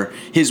for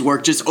his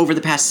work just over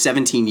the past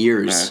 17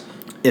 years.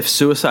 If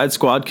Suicide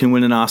Squad can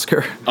win an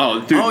Oscar,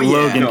 Logan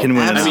can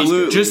win an Oscar. I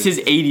mean, just his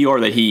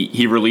ADR that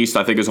he released,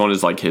 I think, is on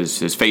his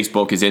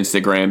Facebook, his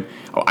Instagram.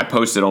 I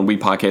posted on We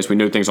Podcast. We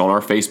know things on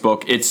our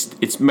Facebook.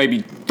 It's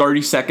maybe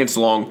 30 seconds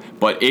long,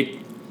 but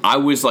I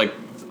was ready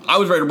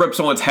to rip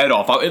someone's head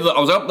off. I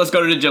was up. Let's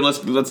go to the gym.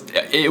 Let's.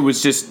 It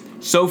was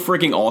just so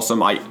freaking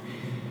awesome.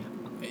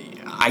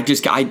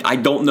 I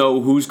don't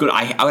know who's going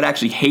to. I would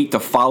actually hate to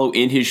follow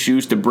in his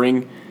shoes to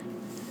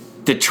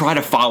try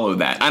to follow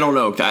that. I don't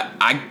know.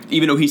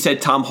 Even though he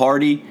said Tom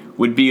Hardy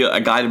would be a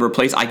guy to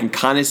replace, I can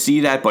kind of see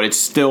that, but it's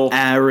still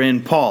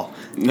Aaron Paul.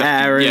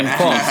 Aaron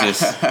Paul.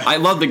 Jesus. I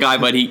love the guy,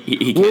 but he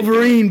can't.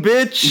 Wolverine,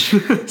 bitch.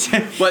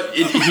 But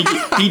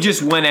he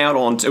just went out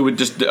on it would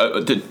just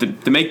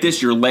to make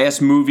this your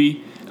last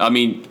movie. I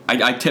mean,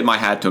 I tip my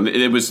hat to him.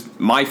 It was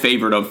my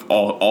favorite of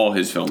all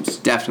his films.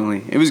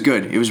 Definitely. It was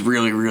good. It was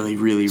really, really,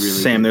 really, really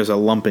Sam, good. there's a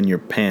lump in your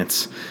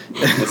pants.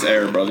 That's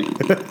air, brother.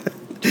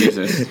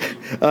 Jesus.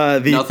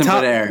 Nothing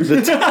but air.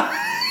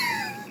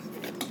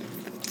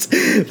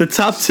 The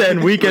top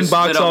 10 weekend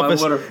box Spit out my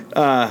office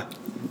water.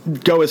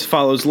 go as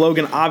follows.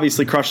 Logan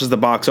obviously crushes the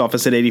box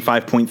office at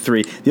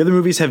 85.3. The other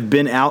movies have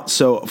been out,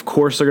 so of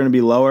course they're going to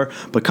be lower.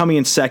 But coming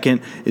in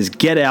second is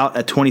Get Out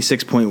at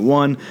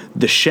 26.1.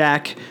 The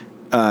Shack,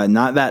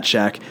 not that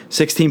Shack,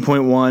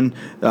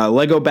 16.1.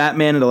 Lego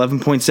Batman at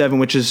 11.7,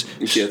 which is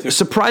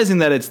surprising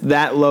that it's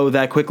that low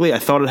that quickly. I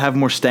thought it'd have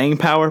more staying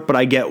power, but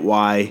I get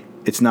why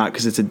it's not,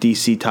 because it's a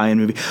DC tie-in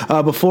movie.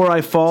 Before I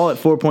Fall at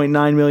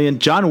 4.9 million.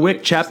 John Wick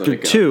Chapter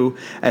 2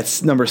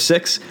 at number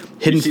 6.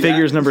 Hidden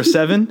Figures number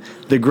 7.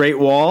 The Great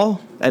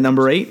Wall at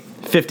number 8.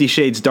 50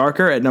 Shades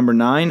Darker at number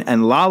 9.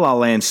 And La La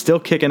Land still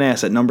kicking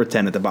ass at number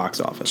 10 at the box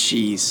office.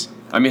 Jeez.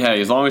 I mean,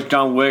 hey, as long as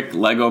John Wick,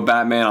 Lego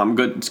Batman, I'm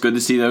good. It's good to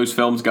see those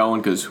films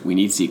going because we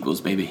need sequels,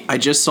 baby. I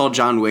just saw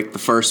John Wick, the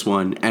first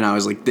one, and I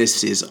was like,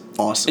 this is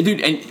awesome. And dude,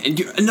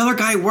 and another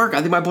guy at work, I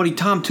think my buddy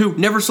Tom too,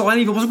 never saw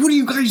any of it. I was like, what are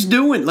you guys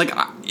doing? Like,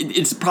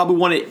 it's probably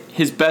one of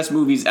his best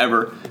movies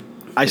ever.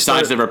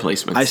 Besides The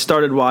Replacements. I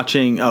started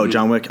watching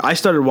John Wick. I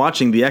started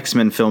watching the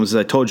X-Men films, as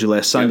I told you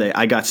last Sunday. Yep.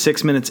 I got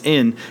 6 minutes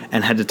in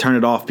and had to turn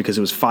it off because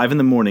it was 5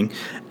 a.m.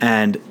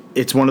 and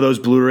it's one of those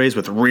Blu-rays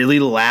with really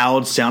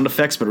loud sound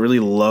effects but really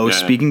low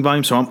speaking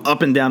volume. So I'm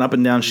up and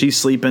down. She's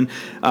sleeping.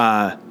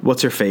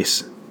 What's her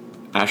face?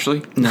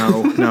 Ashley?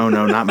 No,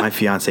 not my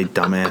fiance,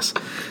 dumbass.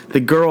 The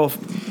girl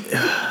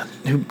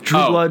who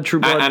True Blood.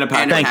 Anna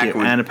Paquin. Thank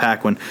you, Anna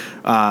Paquin.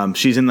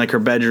 She's in like her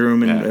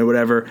bedroom and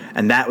whatever,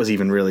 and that was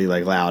even really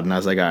like loud. And I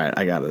was like, all right,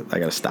 I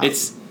gotta stop.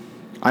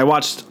 I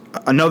watched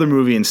another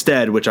movie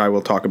instead, which I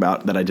will talk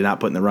about, that I did not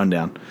put in the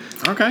rundown.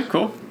 Okay,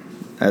 cool.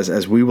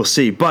 As we will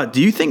see. But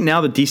do you think now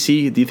that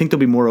DC, do you think they'll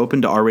be more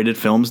open to R-rated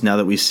films now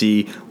that we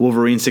see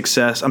Logan's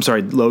success and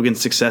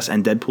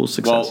Deadpool's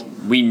success? Well,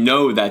 we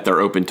know that they're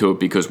open to it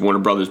because Warner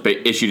Brothers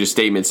issued a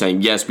statement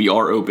saying, yes, we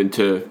are open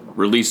to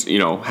release,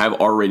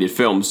 have R-rated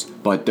films,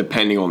 but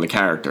depending on the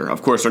character.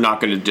 Of course, they're not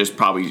going to just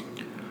probably,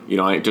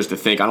 just to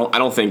think. I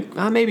don't think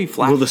maybe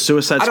Flash. Will the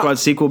Suicide Squad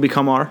sequel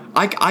become R?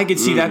 I could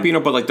see that being,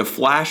 but like the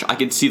Flash, I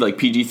could see like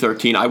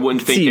PG-13. I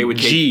wouldn't think they would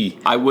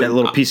take. That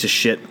little piece of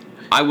shit.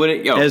 I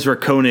wouldn't. Ezra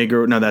Koenig,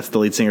 that's the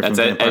lead singer from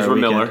Vampire Ezra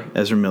Weekend. Miller.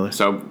 Ezra Miller.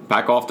 So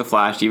back off the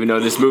Flash, even though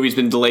this movie's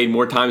been delayed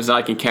more times than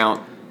I can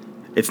count.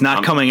 It's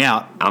not coming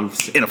out. I'm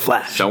in a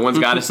flash. Someone's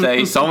got to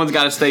stay. Someone's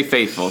got to stay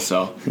faithful.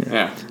 So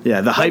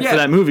yeah. The hype for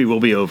that movie will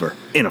be over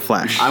in a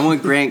flash. I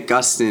want Grant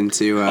Gustin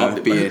to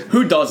be it.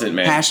 Who doesn't,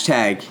 man?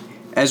 Hashtag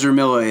Ezra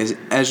Miller is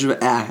Ezra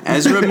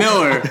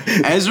Miller.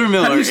 Ezra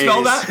Miller. How do you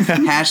spell is that?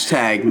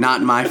 Hashtag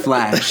not my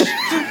Flash.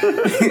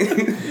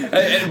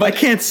 I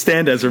can't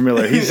stand Ezra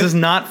Miller. He's just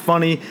not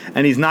funny,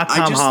 and he's not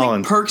Tom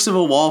Holland. Think Perks of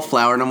a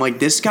Wallflower, and I'm like,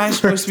 this guy's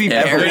supposed to be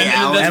Barry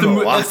Allen.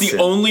 That's the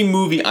only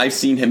movie I've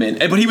seen him in.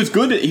 But he was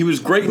good. He was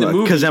great in the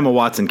movie because Emma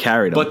Watson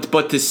carried him.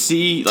 But to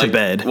see to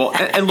bed. Well,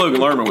 and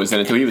Logan Lerman was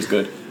in it too. He was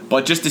good.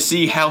 But just to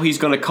see how he's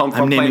going to come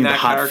from playing that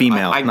hot character,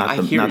 female, not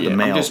the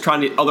male. I'm just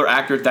trying to other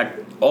actors that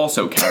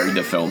also carried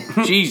the film.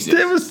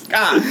 Jesus,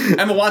 God,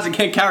 Emma Watson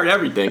can't carry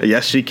everything.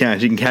 Yes, she can.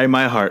 She can carry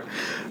my heart.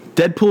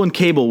 Deadpool and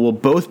Cable will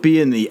both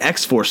be in the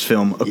X-Force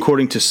film,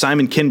 according to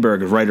Simon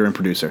Kinberg, writer and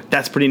producer.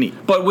 That's pretty neat.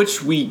 But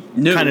which we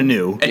knew. Kind of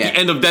knew. At the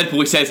end of Deadpool,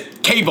 he says,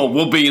 Cable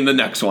will be in the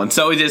next one.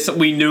 So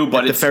we knew,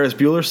 but it's... The Ferris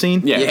Bueller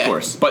scene? Yeah, of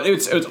course. But it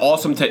was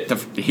awesome to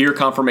hear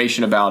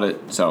confirmation about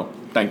it, so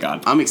thank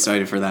God. I'm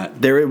excited for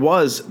that. There it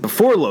was,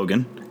 before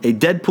Logan, a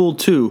Deadpool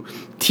 2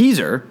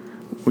 teaser.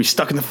 We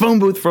stuck in the phone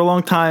booth for a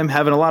long time,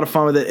 having a lot of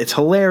fun with it. It's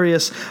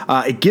hilarious.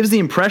 It gives the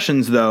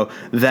impressions, though,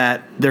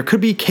 that there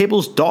could be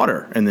Cable's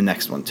daughter in the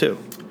next one, too.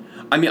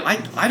 I mean,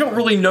 I don't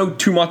really know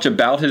too much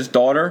about his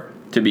daughter,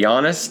 to be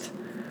honest.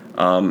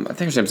 I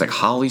think her name's like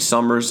Holly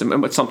Summers,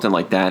 something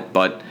like that.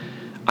 But,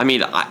 I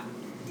mean, I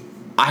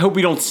hope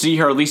we don't see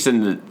her, at least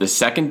in the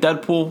second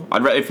Deadpool.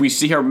 If we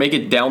see her, make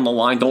it down the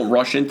line. Don't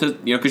rush into,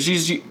 because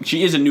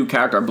she is a new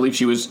character. I believe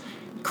she was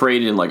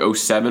created in like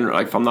 2007,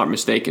 if I'm not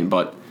mistaken.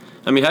 But,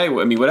 I mean, hey,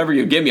 whatever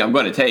you give me, I'm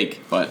going to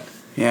take. But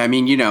yeah, I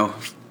mean,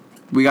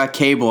 we got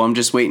Cable. I'm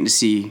just waiting to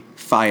see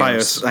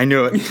Fios. I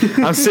knew it.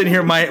 I'm sitting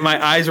here,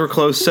 my eyes were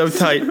closed so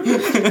tight.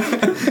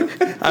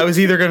 I was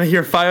either going to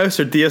hear Fios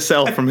or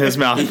DSL from his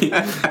mouth.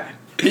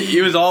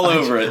 He was all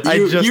over it.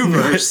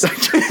 Uverse.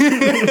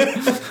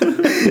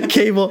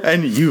 Cable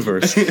and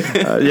Uverse.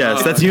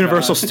 Yes, that's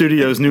Universal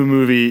Studios' new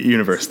movie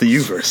universe, the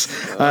Uverse.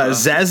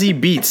 Zazie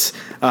Beetz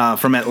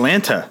from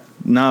Atlanta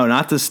No,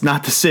 not the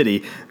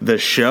city, the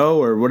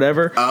show or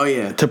whatever. Oh,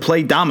 yeah. To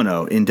play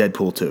Domino in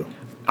Deadpool 2.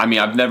 I mean,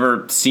 I've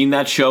never seen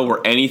that show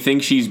or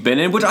anything she's been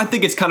in, which I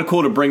think it's kind of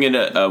cool to bring in,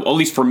 at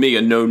least for me,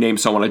 a no-name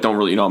someone I don't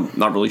really, I'm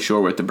not really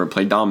sure with to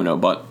play Domino,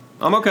 but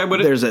I'm okay with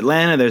it. There's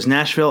Atlanta, there's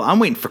Nashville. I'm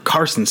waiting for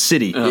Carson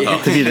City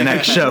to be the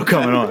next show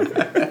coming on.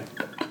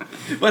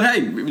 But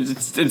hey,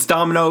 it's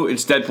Domino,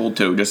 it's Deadpool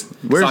 2. Just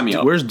sign me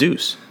up. Where's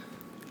Deuce?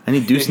 I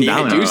need Deuce and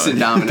Domino. Deuce and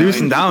Domino. Deuce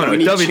and Domino. We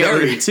need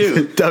Cherry,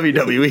 too.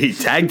 WWE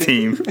tag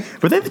team.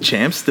 Were they the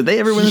champs? Did they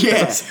ever win the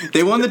titles? Yeah,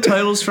 they won the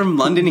titles from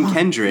London and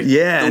Kendrick.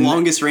 Yeah, the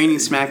longest reigning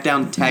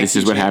SmackDown tag. This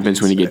is what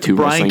happens when you get two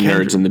wrestling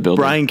nerds in the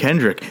building. Brian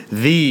Kendrick.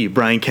 The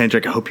Brian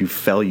Kendrick. I hope you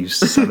fell, you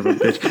son of a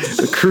bitch.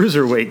 The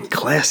Cruiserweight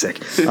Classic.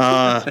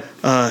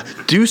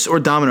 Deuce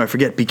or Domino, I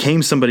forget,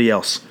 became somebody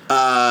else.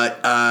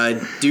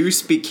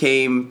 Deuce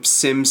became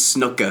Sim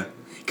Snuka.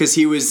 Because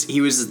he was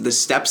the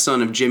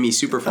stepson of Jimmy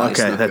Superfly.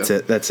 Okay,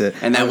 Snuka. that's it.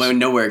 And that went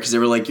nowhere because they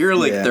were like, "You're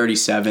like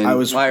 37.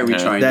 Why are we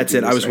trying?" That's to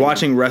it. do I was this right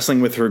watching Wrestling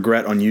with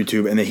Regret on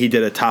YouTube, and he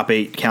did a top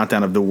 8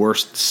 countdown of the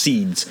worst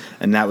seeds,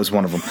 and that was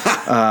one of them.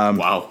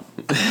 Wow.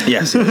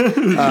 Yes.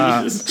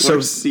 So,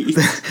 Worst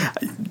seeds.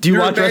 do you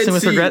You're a watch bad Wrestling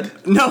with seed.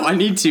 Regret? No, I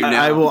need to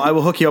now. I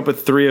will hook you up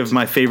with 3 of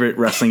my favorite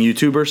wrestling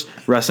YouTubers.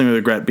 Wrestling with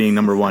Regret being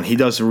number 1. He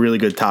does really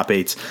good top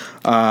 8s.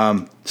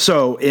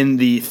 So in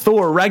the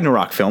Thor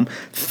Ragnarok film,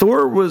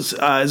 Thor is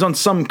on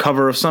some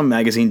cover of some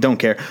magazine, don't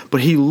care,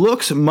 but he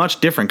looks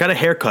much different. Got a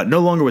haircut, no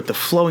longer with the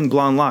flowing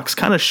blonde locks,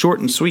 kind of short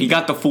and sweet. He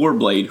got the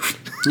 4-blade.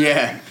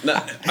 Yeah.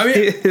 I mean,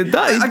 It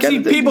does. I've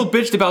seen people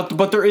bitched about,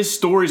 but there is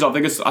stories. I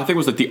think it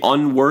was like the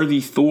Unworthy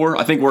Thor.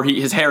 I think where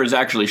his hair is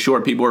actually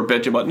short. People were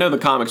bitching, but know the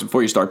comics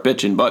before you start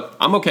bitching. But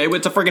I'm okay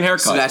with it's a freaking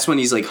haircut. So that's when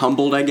he's like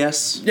humbled, I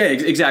guess. Yeah,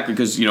 exactly.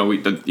 Because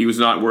he was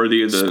not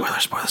worthy of the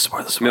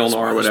Spoiler, Milner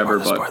or whatever.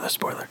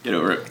 spoiler. You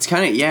know, It's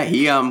kind of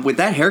he with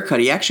that haircut,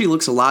 he actually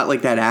looks a lot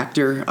like that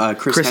actor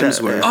Chris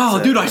Hemsworth.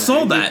 oh, dude, I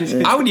saw that.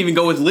 I would even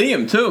go with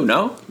Liam too.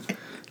 No,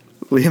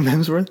 Liam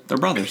Hemsworth. they're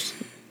brothers.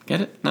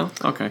 Get it? No,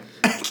 okay.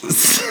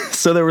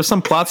 So there were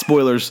some plot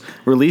spoilers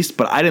released,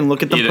 but I didn't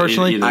look at them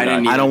personally. either I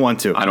didn't I don't want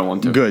to. I don't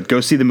want to. Good.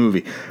 Go see the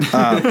movie.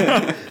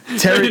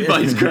 Terry,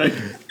 Advice, Greg.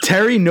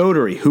 Terry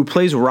Notary, who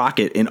plays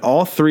Rocket in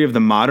all 3 of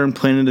the modern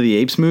Planet of the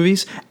Apes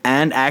movies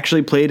and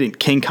actually played in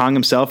King Kong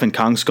himself in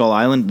Kong Skull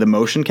Island, the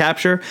motion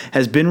capture,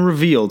 has been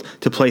revealed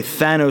to play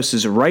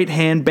Thanos'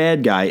 right-hand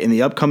bad guy in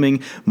the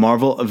upcoming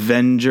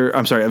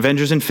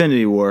Avengers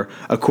Infinity War,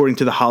 according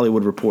to The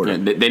Hollywood Reporter. Yeah,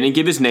 they didn't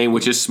give his name,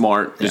 which is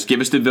smart. Just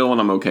give us the villain.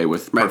 I'm okay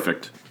with. Right.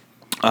 Perfect.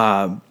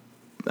 I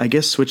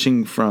guess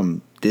switching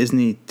from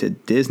Disney to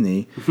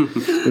Disney,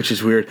 which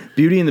is weird.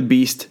 Beauty and the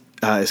Beast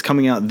is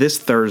coming out this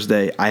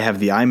Thursday. I have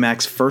the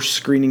IMAX first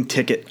screening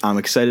ticket. I'm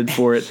excited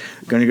for it.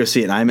 Going to go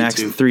see it in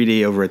IMAX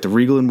 3D over at the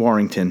Regal in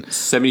Warrington.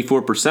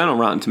 74% on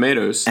Rotten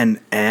Tomatoes. And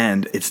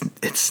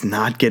it's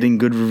not getting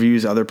good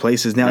reviews other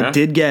places. Now,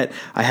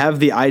 I have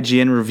the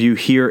IGN review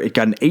here. It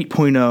got an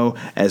 8.0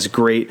 as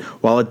great.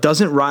 While it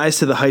doesn't rise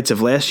to the heights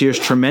of last year's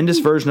tremendous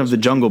version of The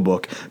Jungle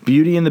Book,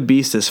 Beauty and the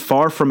Beast is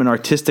far from an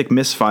artistic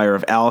misfire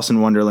of Alice in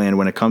Wonderland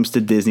when it comes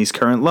to Disney's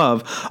current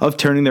love of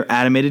turning their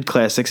animated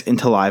classics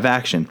into live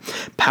action.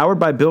 Powered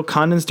by Bill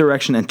Condon's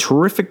direction and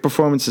terrific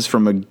performances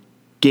from a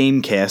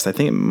game cast, I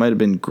think it might have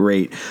been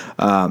great.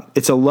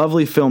 It's a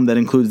lovely film that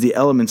includes the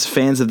elements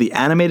fans of the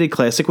animated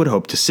classic would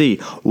hope to see,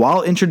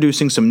 while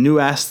introducing some new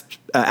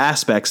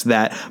aspects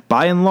that,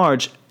 by and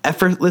large,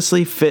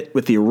 effortlessly fit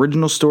with the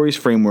original story's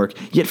framework,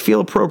 yet feel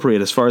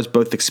appropriate as far as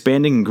both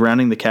expanding and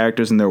grounding the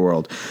characters in their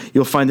world.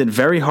 You'll find it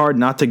very hard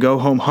not to go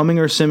home humming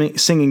or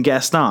singing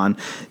Gaston.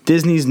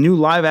 Disney's new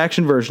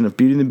live-action version of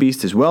Beauty and the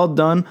Beast is well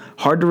done,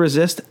 hard to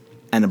resist,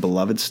 and a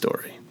beloved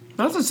story.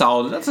 That's a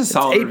solid.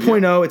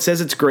 8.0. It says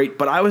it's great,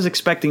 but I was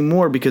expecting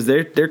more because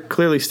they're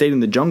clearly stating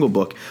the Jungle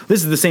Book.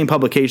 This is the same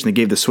publication that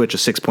gave the Switch a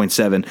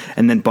 6.7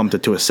 and then bumped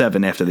it to a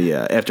 7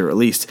 after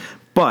release.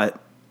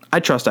 But I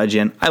trust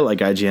IGN. I like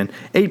IGN.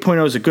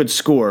 8.0 is a good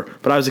score,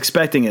 but I was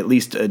expecting at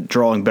least a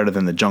drawing better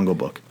than the Jungle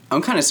Book.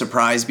 I'm kind of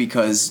surprised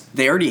because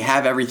they already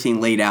have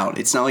everything laid out.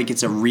 It's not like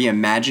it's a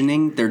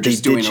reimagining. They're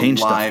just doing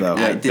a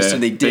live. So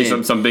they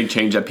did some big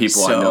change that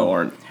people I know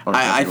aren't.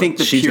 I think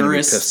the She's gonna be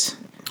purists. pissed.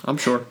 I'm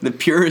sure. The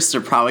purists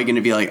are probably going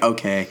to be like,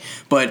 okay.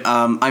 But,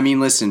 I mean,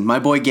 listen, my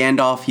boy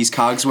Gandalf, he's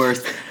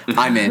Cogsworth.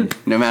 I'm in,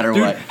 no matter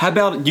Dude, what. how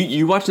about,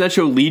 you watching that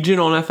show Legion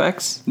on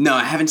FX? No,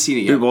 I haven't seen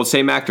it yet. Dude, well,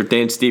 same actor,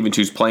 Dan Stevens,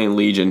 who's playing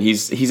Legion.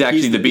 He's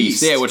actually the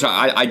Beast. Yeah, which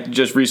I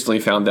just recently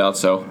found out.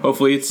 So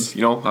hopefully it's,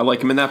 I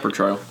like him in that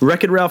portrayal.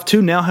 Wreck-It Ralph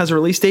 2 now has a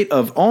release date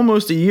of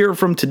almost a year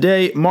from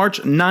today,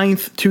 March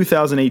 9th,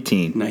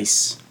 2018.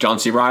 Nice. John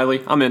C.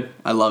 Reilly, I'm in.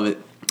 I love it.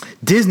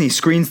 Disney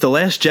screens The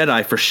Last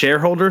Jedi for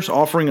shareholders,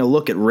 offering a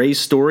look at Rey's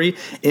story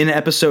in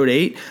Episode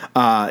 8.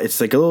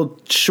 It's like a little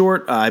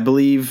short, I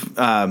believe.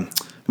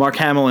 Mark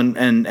Hamill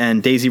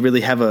and Daisy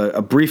really have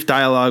a brief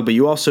dialogue, but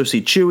you also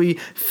see Chewie,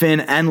 Finn,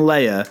 and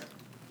Leia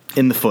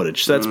in the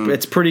footage. So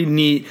it's pretty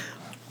neat.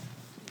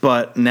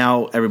 But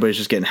now everybody's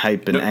just getting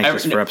hyped and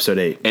anxious for Episode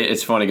 8.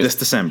 It's funny because this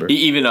December.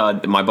 Even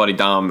my buddy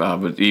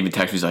Dom would even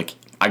text me, he's like,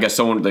 I guess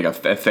someone like a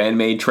fan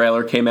made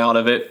trailer came out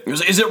of it. It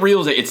was, is it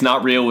real? It's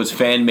not real. It was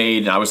fan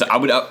made, and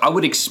I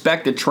would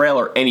expect a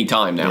trailer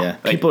anytime now. Yeah,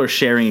 Like, people are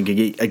sharing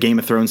a Game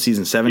of Thrones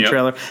season 7 Yep.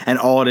 trailer, and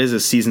all it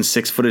is season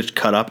 6 footage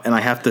cut up, and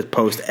I have to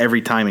post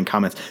every time in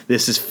comments.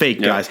 This is fake,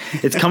 Yep. guys.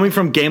 It's coming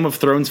from Game of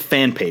Thrones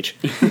fan page.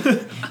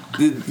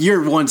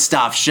 Your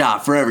one-stop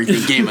shop for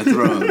everything Game of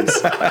Thrones.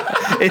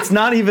 It's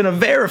not even a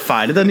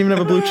verified. It doesn't even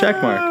have a blue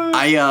check mark.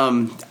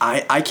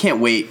 I can't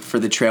wait for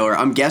the trailer.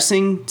 I'm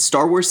guessing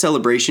Star Wars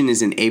Celebration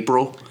is in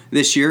April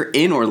this year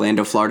in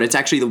Orlando, Florida. It's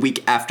actually the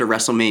week after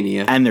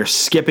WrestleMania. And they're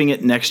skipping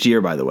it next year,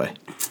 by the way.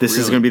 This is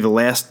Really? going to be the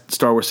last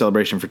Star Wars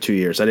Celebration for 2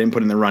 years. I didn't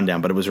put it in the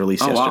rundown, but it was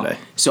released Oh, wow. yesterday.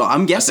 So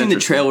I'm guessing the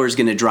interesting. trailer is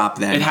going to drop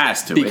then. it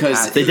has to because It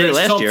has to. They did it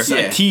last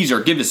year. A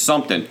teaser. Give us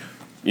something.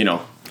 You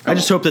know. I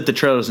just hope that the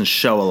trailer doesn't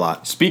show a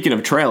lot. Speaking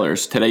of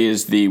trailers, today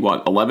is the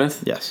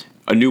 11th. Yes.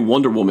 A new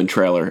Wonder Woman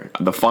trailer.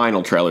 The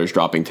final trailer is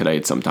dropping today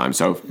at some time.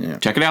 So Yeah.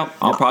 check it out.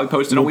 I'll probably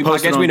post it on We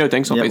post it Podcast. We Know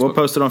Things on yeah, Facebook. we'll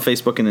post it on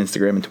Facebook and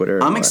Instagram and Twitter.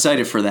 and all I'm that.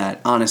 excited for that,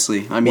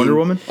 honestly. I mean, Wonder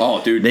Woman?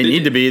 Oh, dude, They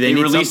need to be. They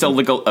need released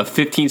something. a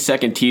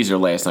 15-second teaser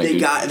last night. They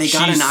dude. gotta She's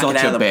knock it such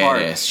out a of the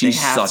park. badass. She's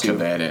They have such to. a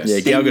badass. Yeah,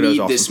 They Gal Gadot's need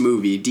awesome. this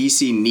movie.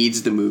 DC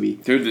needs the movie.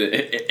 Dude,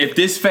 if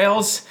this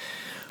fails,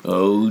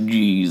 oh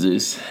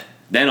Jesus,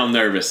 then I'm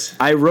nervous.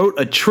 I wrote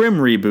a Trim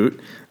reboot.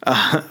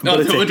 No,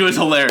 which was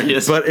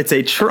hilarious. But it's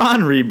a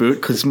Tron reboot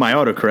because my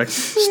autocorrect,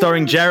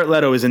 starring Jared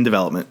Leto, is in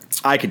development.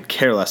 I could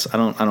care less. I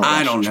don't I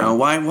watch don't know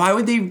Tron. why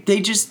would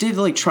they just did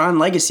like Tron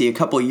Legacy a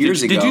couple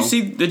years ago.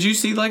 Did you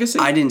see Legacy?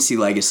 I didn't see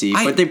Legacy,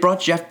 but they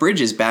brought Jeff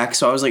Bridges back,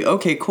 so I was like,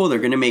 okay, cool, they're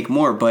gonna make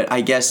more. But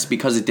I guess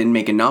because it didn't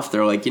make enough,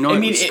 they're like, you know what,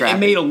 I mean, let's it scrap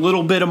made a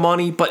little bit of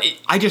money, but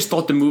I just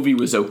thought the movie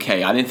was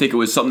okay. I didn't think it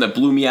was something that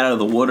blew me out of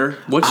the water.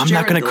 What's I'm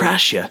Jared not going to Leto-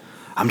 crash you.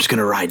 I'm just going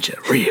to ride you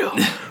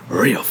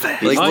real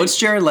fast. Like, what's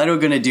Jared Leto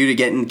gonna do to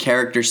get in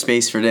character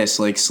space for this?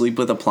 Like, sleep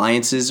with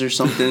appliances or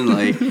something?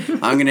 Like,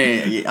 I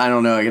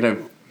don't know, I gotta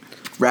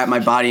wrap my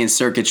body in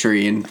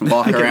circuitry and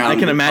walk around. I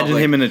can in imagine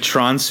public. him in a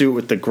Tron suit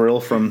with the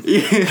grill from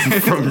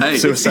Hey,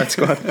 Suicide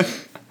Squad.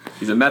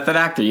 he's a method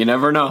actor. You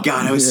never know.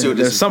 God, I was so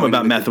There's some disappointed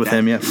about meth with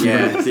him, yeah.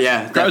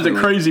 Yeah. That was a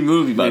crazy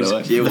movie, by the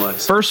way. It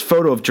was. First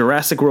photo of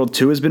Jurassic World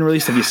 2 has been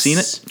released. Have you seen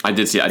it? I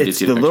did see. I did It's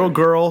see the little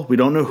picture. girl. We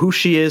don't know who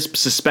she is.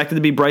 Suspected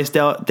to be Bryce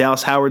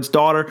Dallas Howard's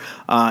daughter,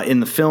 in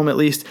the film at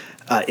least,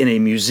 in a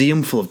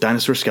museum full of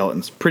dinosaur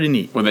skeletons. Pretty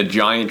neat. with a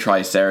giant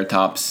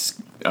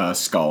Triceratops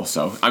skull.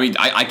 So I mean,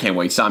 I can't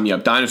wait. Sign me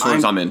up.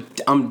 Dinosaurs. I'm in.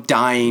 I'm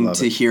dying Love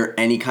to it. hear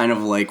any kind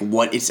of like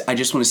what it's. I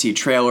just want to see a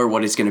trailer,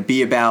 what it's going to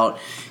be about,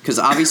 because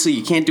obviously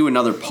you can't do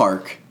another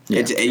park.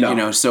 Yeah. No. You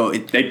know, so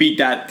They beat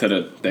that to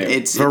the.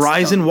 it's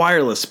Verizon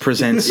Wireless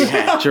presents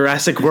Yeah.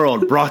 Jurassic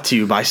World, brought to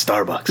you by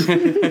Starbucks.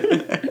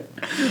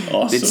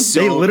 awesome. It's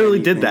so They literally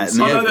many did that. things.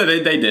 And Oh, they no,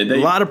 had they did. a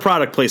lot of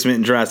product placement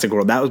in Jurassic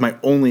World. That was my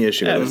only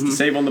issue. Yeah, it with was it. to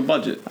save on the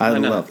budget. I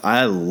know.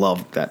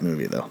 loved that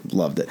movie though.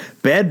 Loved it.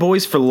 Bad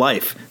Boys for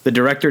Life. The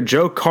director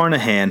Joe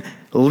Carnahan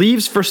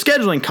leaves for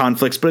scheduling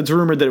conflicts, but it's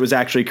rumored that it was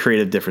actually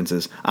creative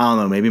differences. I don't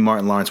know. Maybe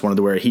Martin Lawrence wanted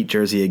to wear a Heat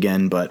jersey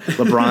again, but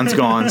LeBron's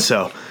gone,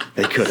 so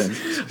they couldn't.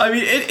 I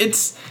mean,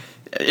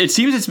 it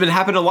seems it's been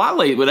happening a lot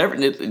lately. Whatever.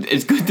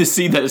 It's good to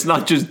see that it's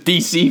not just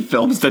DC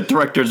films that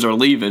directors are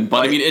leaving.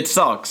 But I mean, it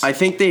sucks. I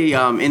think they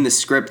in the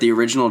script, the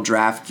original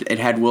draft, it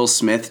had Will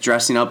Smith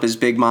dressing up as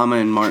Big Mama,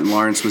 and Martin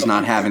Lawrence was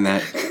not having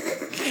that.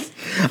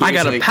 I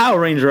got a like- Power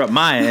Ranger up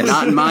my ass.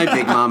 Not in my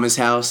Big Mama's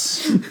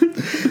house.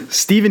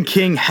 Stephen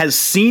King has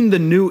seen the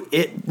new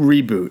It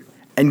reboot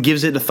and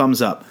gives it a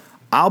thumbs up.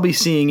 I'll be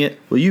seeing it.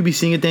 Will you be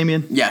seeing it,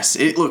 Damien? Yes,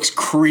 it looks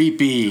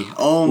creepy.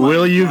 Oh my!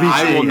 Will you be God.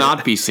 I will seeing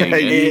not be seeing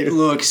it. It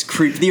looks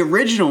creepy. The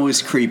original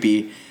was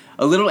creepy.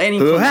 A little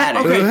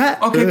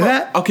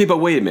anticlimactic. Okay, but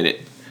wait a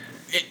minute.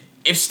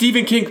 If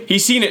Stephen King,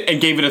 he's seen it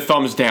and gave it a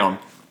thumbs down.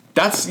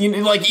 That's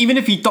like, even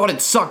if he thought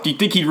it sucked, you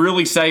think he'd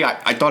really say,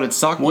 "I thought it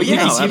sucked"? Well,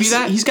 yeah, Did he give you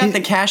that? he's got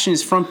the cash in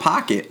his front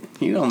pocket.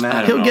 He don't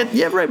matter. He'll get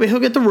but he'll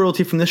get the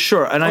royalty from this,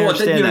 sure, and I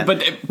understand that.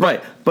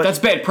 But that's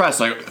bad press.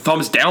 Like,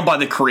 thumbs down by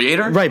the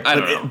creator. Right, I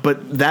don't know.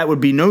 but that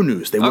would be no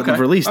news. They wouldn't Okay, have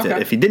released okay.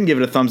 it. If he didn't give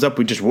it a thumbs up,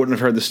 we just wouldn't have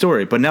heard the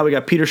story. But now we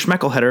got Peter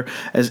Schmeckelheader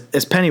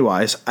as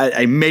Pennywise.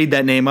 I made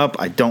that name up.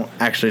 I don't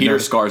actually Peter know.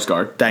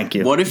 Skarsgård. Thank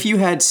you. What if you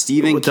had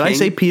Stephen Did King? I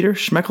say Peter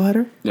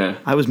Schmeckelheader? Yeah.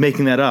 I was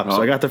making that up,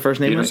 so I got the first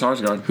name Peter right.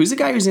 Skarsgård. Who's the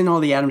guy who's in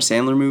all the Adam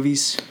Sandler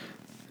movies?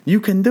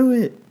 You can do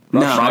it.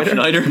 Rob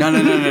Schneider?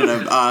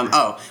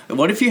 No.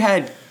 What if you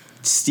had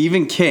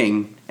Stephen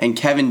King and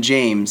Kevin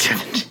James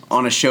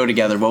on a show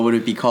together? What would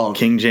it be called?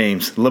 King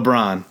James,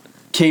 LeBron.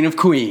 King of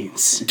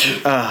Queens.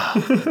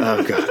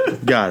 Oh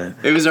God, got it.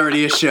 It was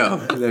already a show.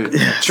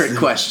 Trick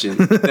question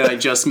that I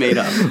just made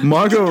up.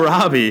 Margot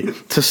Robbie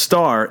to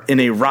star in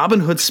a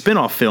Robin Hood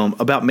spin-off film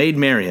about Maid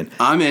Marian.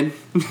 I'm in.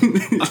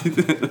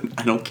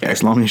 I don't care.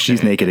 As long as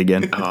she's naked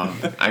again.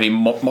 I mean,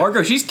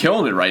 Margot, she's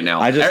killing it right now.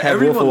 I just had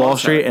Everyone Wolf of Wall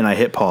loves her. Street and I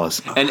hit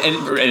pause. And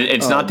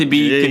it's not to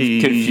be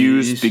jeez.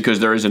 confused because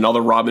there is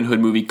another Robin Hood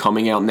movie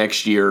coming out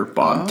next year.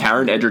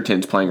 Taron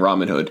Egerton's playing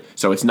Robin Hood,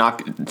 so it's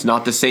not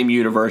the same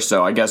universe.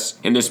 So I guess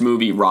in this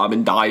movie,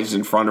 Robin dies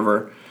in front of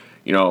her,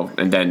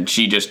 and then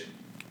she just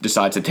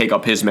decides to take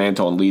up his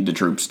mantle and lead the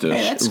troops to.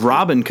 Hey, that's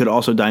Robin could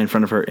also die in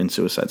front of her in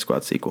Suicide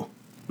Squad sequel.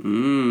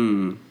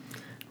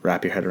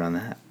 Wrap your head around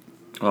that.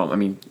 Well, I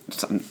mean,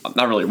 it's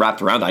not really wrapped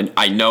around.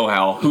 I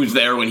know who's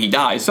there when he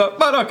dies. So,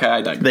 but okay,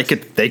 I digress.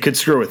 They could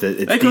screw with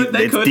it. It's They could.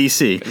 it's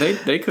DC.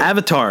 They could.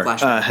 Avatar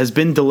Flashback. has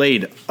been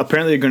delayed.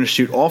 Apparently, they're going to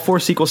shoot all 4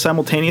 sequels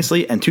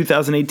simultaneously, and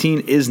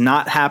 2018 is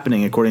not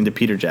happening, according to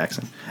Peter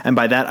Jackson. And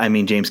by that, I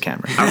mean James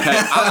Cameron. Okay.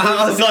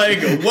 I was like,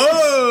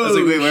 whoa. I was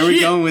like, wait, where are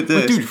we going with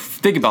this? But dude,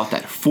 think about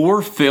that.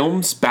 4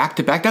 films back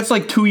to back. That's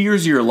like 2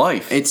 years of your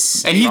life.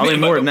 It's and he's probably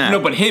more than that. No,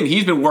 but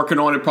he's been working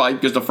on it probably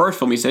because the first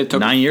film he said it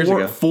took 9 years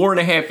ago.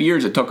 4.5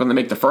 years it took him to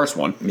make the first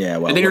one. Yeah,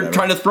 well, and then you're whatever.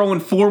 trying to throw in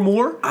 4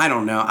 more. I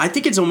don't know. I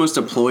think it's almost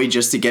a ploy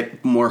just to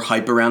get more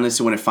hype around this.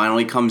 So when it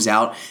finally comes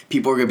out,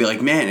 people are gonna be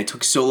like, "Man, it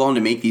took so long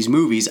to make these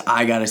movies.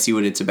 I gotta see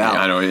what it's about."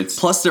 Yeah, I know, it's-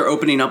 Plus, they're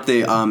opening up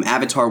the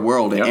Avatar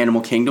world at Yep.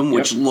 Animal Kingdom,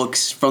 which Yep.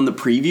 looks from the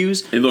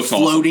previews, It looks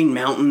floating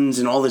mountains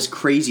and all this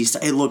crazy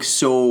stuff. It looks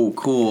so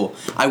cool.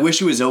 I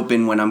wish it was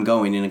open when I'm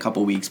going in a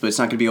couple weeks, but it's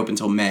not gonna be open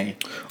until May.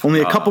 Only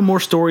a couple more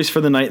stories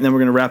for the night, and then we're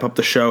going to wrap up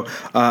the show.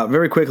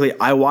 Very quickly,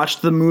 I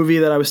watched the movie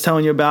that I was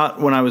telling you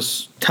about when I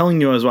was telling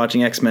you I was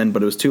watching X-Men,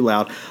 but it was too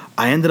loud.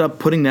 I ended up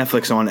putting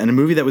Netflix on, and a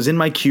movie that was in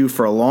my queue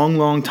for a long,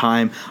 long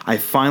time, I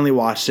finally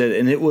watched it,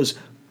 and it was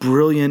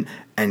brilliant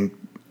and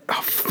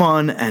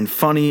fun and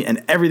funny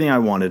and everything I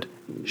wanted.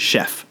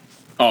 Chef.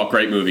 Oh,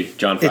 great movie,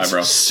 John Favreau.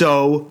 It's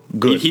so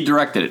good. He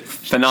directed it.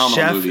 Phenomenal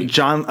Chef movie.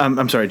 John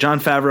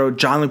Favreau,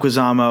 John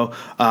Leguizamo,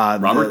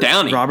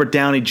 Robert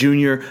Downey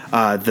Jr.,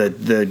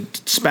 the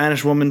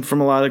Spanish woman from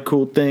a lot of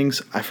cool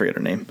things. I forget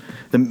her name.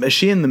 Is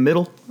she in The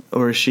Middle,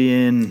 or is she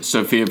in?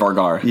 Sofia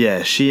Vergara. Yeah,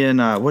 is she in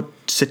what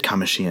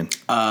sitcom is she in?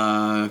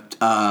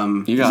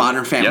 You got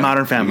Modern it. Family. Yep.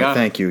 Modern Family. You got it.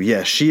 Thank you.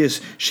 Yeah, she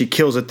is. She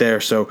kills it there.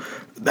 So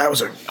that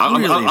was a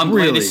I'm glad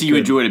really to see you good-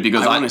 enjoyed it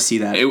because I wanna see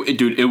that.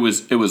 Dude, it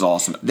was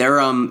awesome.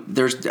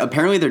 There's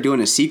apparently they're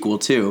doing a sequel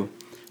too.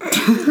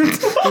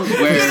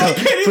 Where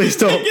Please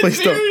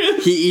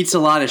don't. he eats a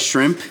lot of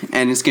shrimp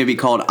and it's gonna be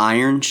called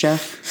Iron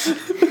Chef.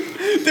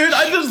 Dude,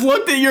 I just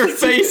looked at your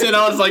face and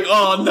I was like,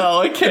 oh no,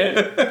 I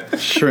can't.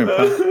 Shrimp.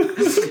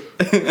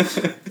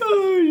 Huh?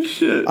 Oh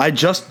shit. I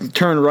just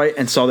turned right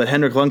and saw that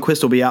Henrik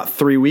Lundqvist will be out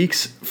 3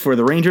 weeks for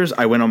the Rangers.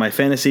 I went on my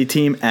fantasy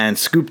team and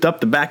scooped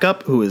up the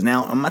backup, who is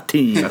now on my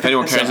team. If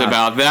anyone cares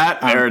about that,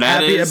 there I'm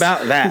that happy is.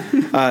 about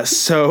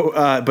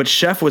that. But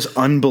Chef was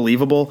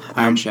unbelievable.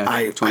 Iron Chef,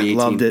 I 2018.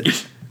 loved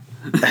it.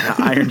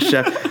 Iron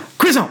Chef.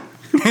 Cuisine.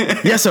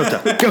 Yes,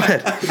 Ota. Go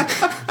ahead.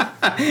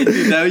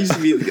 That used to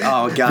be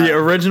oh god. The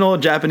original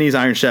Japanese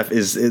Iron Chef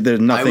is there's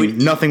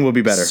would nothing will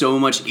be better. So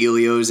much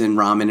Elios and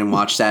ramen and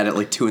watch that at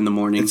like 2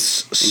 a.m. in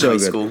So high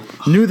good. school.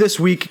 New this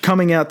week,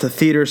 coming out to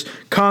theaters,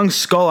 Kong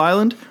Skull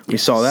Island. We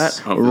saw that.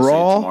 Hope to see it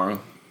Raw, tomorrow.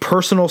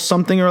 Personal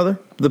something or other.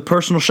 The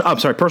Personal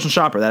Personal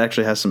Shopper. That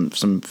actually has some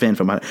fan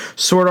film on it.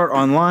 Sword Art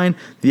Online,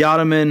 The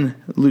Ottoman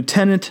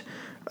Lieutenant,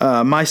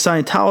 My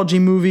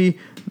Scientology Movie,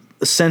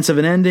 A Sense of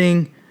an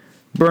Ending,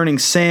 Burning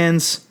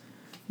Sands,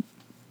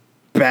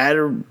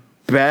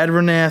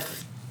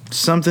 Badrinath,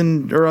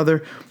 something or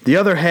other. The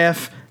Other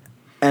Half,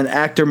 and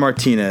Actor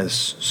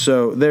Martinez.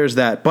 So there's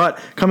that. But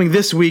coming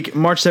this week,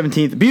 March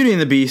 17th, Beauty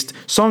and the Beast,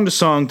 Song to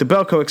Song, The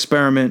Belko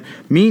Experiment,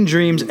 Mean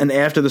Dreams, and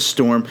After the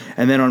Storm.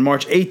 And then on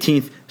March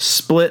 18th,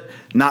 Split.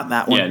 Not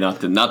that one. Yeah,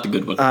 not the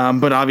good one.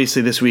 But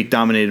obviously this week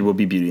dominated will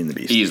be Beauty and the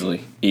Beast.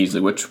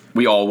 Easily, which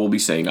we all will be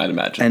seeing, I'd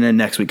imagine. And then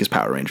next week is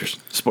Power Rangers.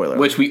 Spoiler.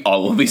 Which we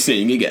all will be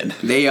seeing again.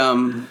 They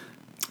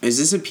is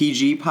this a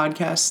PG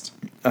podcast?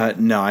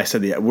 No, I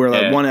said we're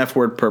like Yeah. one F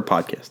word per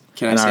podcast.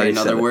 Can I And say already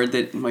another said it. word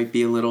that might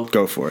be a little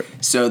Go for it.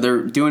 So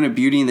they're doing a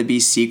Beauty and the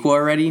Beast sequel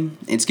already.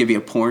 It's gonna be a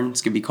porn.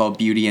 It's gonna be called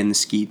Beauty and the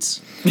Skeets.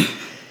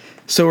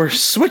 So we're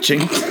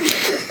switching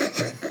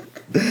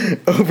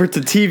over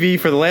to TV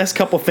for the last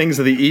couple things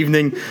of the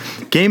evening.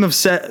 Game of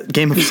Seven.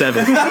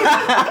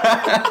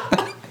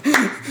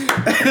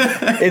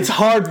 It's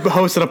hard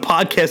hosting a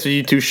podcast with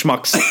you two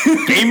schmucks.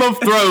 Game of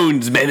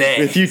Thrones,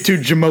 baby. With you two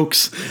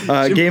jamokes.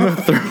 Game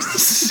of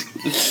Thrones.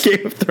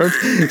 Game of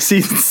Thrones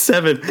season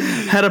 7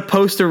 had a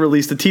poster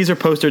released, a teaser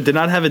poster, did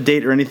not have a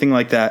date or anything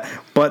like that.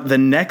 But the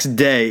next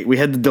day, we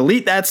had to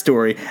delete that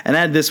story and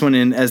add this one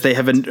in as they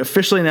have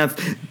officially announced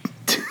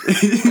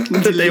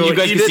that they will You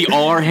guys eat can see it,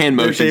 all our hand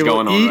that motions they will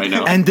going on eat right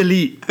now. and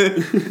delete.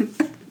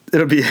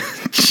 It'll be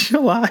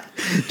July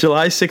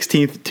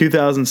 16th,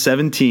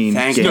 2017.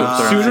 Thank Game God. of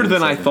Thrones Sooner season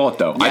than I 7. thought,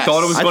 though. I Yes.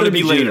 thought it was I going thought to it'd be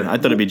June. later. I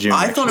thought it'd be June.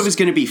 I thought it was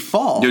gonna be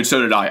fall. Dude,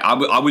 so did I.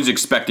 I was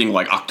expecting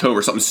like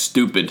October, something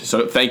stupid.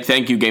 So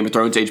thank you, Game of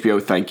Thrones,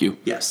 HBO. Thank you.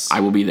 Yes. I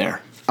will be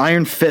there.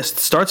 Iron Fist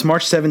starts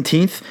March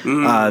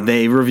 17th.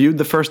 They reviewed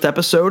the first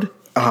episode.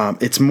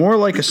 It's more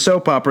like a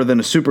soap opera than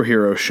a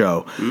superhero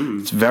show.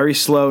 It's very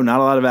slow, not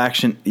a lot of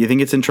action. You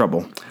think it's in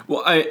trouble?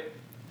 Well,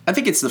 I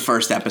think it's the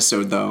first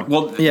episode though.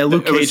 Yeah,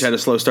 Luke Cage had a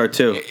slow start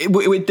too.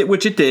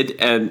 Which it did,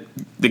 and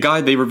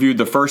they reviewed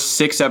the first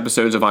 6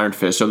 episodes of Iron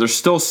Fist, so there's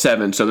still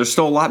 7, so there's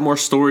still a lot more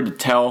story to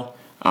tell.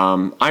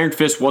 Iron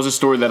Fist was a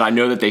story that I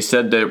know that they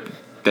said that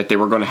that they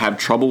were going to have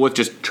trouble with,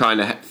 just trying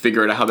to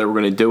figure out how they were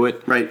going to do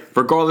it. Right.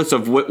 Regardless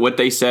of what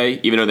they say,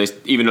 even though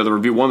one of the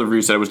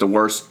reviews said it was the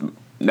worst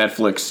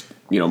Netflix,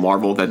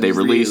 Marvel that they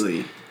released.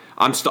 Really?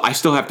 I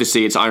still have to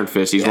see. It's Iron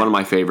Fist. He's one of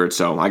my favorites,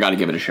 so I got to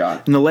give it a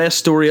shot. And the last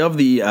story of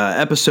the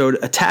episode,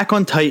 Attack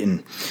on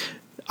Titan.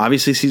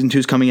 Obviously, Season 2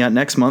 is coming out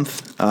next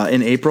month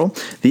in April.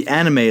 The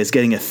anime is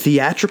getting a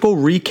theatrical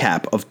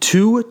recap of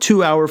 2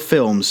 2-hour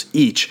films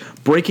each,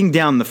 breaking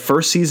down the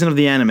first season of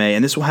the anime,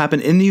 and this will happen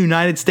in the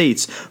United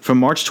States from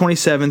March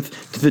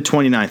 27th to the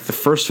 29th. The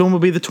first film will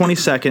be the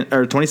 22nd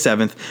or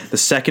 27th. The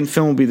second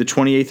film will be the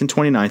 28th and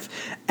 29th,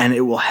 and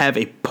it will have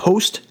a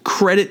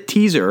post-credit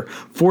teaser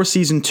for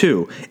Season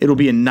 2. It'll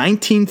be in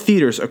 19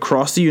 theaters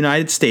across the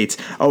United States.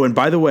 Oh, and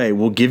by the way,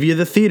 we'll give you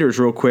the theaters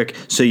real quick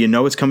so you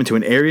know it's coming to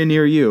an area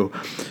near you.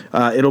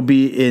 It'll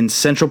be in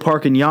Central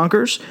Park in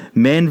Yonkers,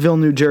 Manville,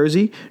 New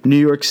Jersey, New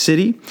York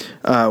City,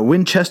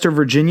 Winchester,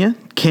 Virginia,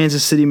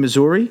 Kansas City,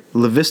 Missouri,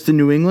 La Vista,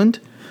 New England,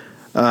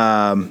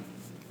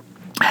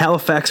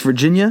 Halifax,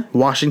 Virginia,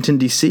 Washington,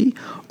 D.C.,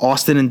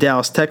 Austin and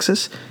Dallas,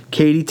 Texas,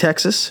 Katy,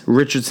 Texas,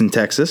 Richardson,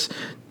 Texas,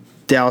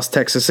 Dallas,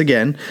 Texas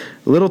again,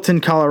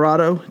 Littleton,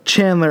 Colorado,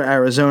 Chandler,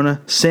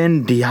 Arizona,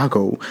 San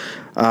Diego,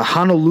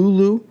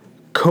 Honolulu,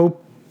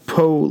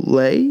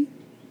 Kopole,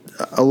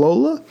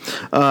 Alola,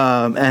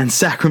 and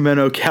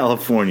Sacramento,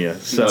 California.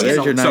 So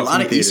there's your 19 a lot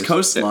of theaters. East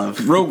Coast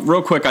love.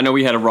 Real quick, I know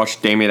we had to rush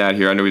Damien out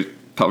here. I know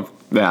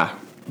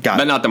Got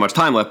but it. not that much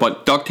time left.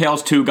 But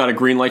DuckTales 2 got a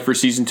green light for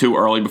Season 2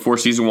 early before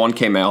Season 1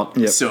 came out.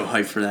 Yep. So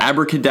hyped for that.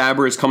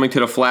 Abracadabra is coming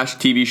to the Flash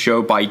TV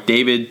show by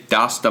David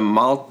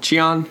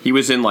Dastmalchian. He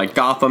was in like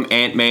Gotham,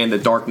 Ant-Man, The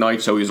Dark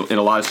Knight, so he's in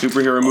a lot of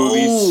superhero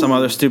movies. Some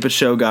other stupid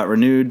show got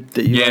renewed.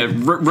 That you Yeah,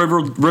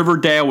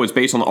 Riverdale was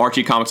based on the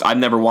Archie comics. I've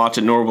never watched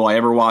it, nor will I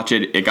ever watch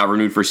it. It got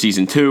renewed for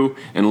Season 2.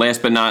 And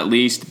last but not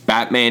least,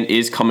 Batman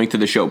is coming to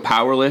the show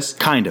Powerless.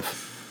 kind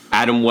of.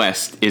 Adam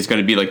West is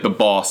going to be like the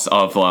boss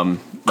of the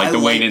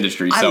Wayne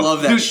Industries. I So,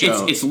 love that dude,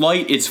 show. It's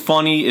light, it's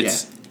funny,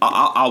 it's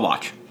I'll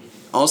watch.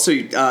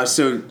 Also,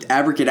 so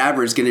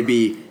Abracadabra is going to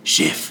be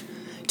Schiff,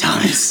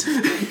 Thomas,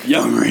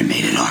 former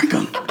inmate at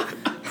Arkham.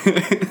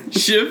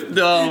 Shift.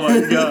 Oh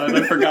my god,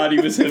 I forgot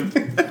he was him.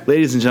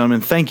 Ladies and gentlemen,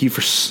 thank you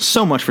for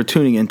so much for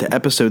tuning in to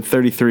episode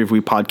 33 of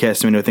We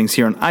Podcast and We Know Things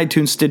here on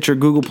iTunes, Stitcher,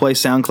 Google Play,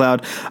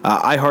 SoundCloud,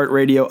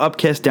 iHeartRadio,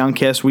 Upcast,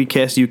 Downcast,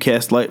 WeCast,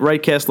 Ucast,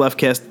 Rightcast,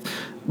 Leftcast,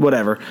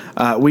 whatever.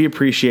 We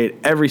appreciate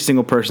every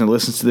single person that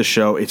listens to the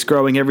show. It's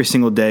growing every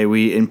single day.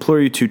 We implore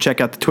you to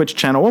check out the Twitch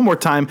channel one more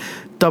time,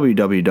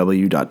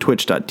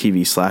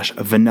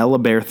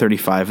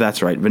 www.twitch.tv/VanillaBear35.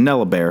 That's right,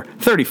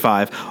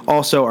 VanillaBear35.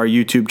 Also, our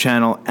YouTube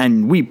channel,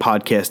 and We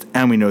Podcast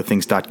and We Know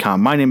Things.com.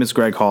 My name is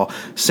Greg Hall.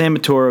 Sam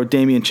Matoro,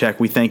 Damian Check,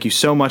 we thank you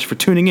so much for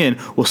tuning in.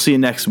 We'll see you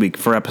next week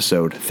for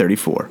episode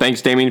 34.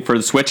 Thanks, Damien, for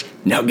the switch.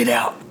 Now get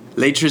out.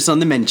 Latris on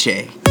the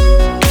Menche.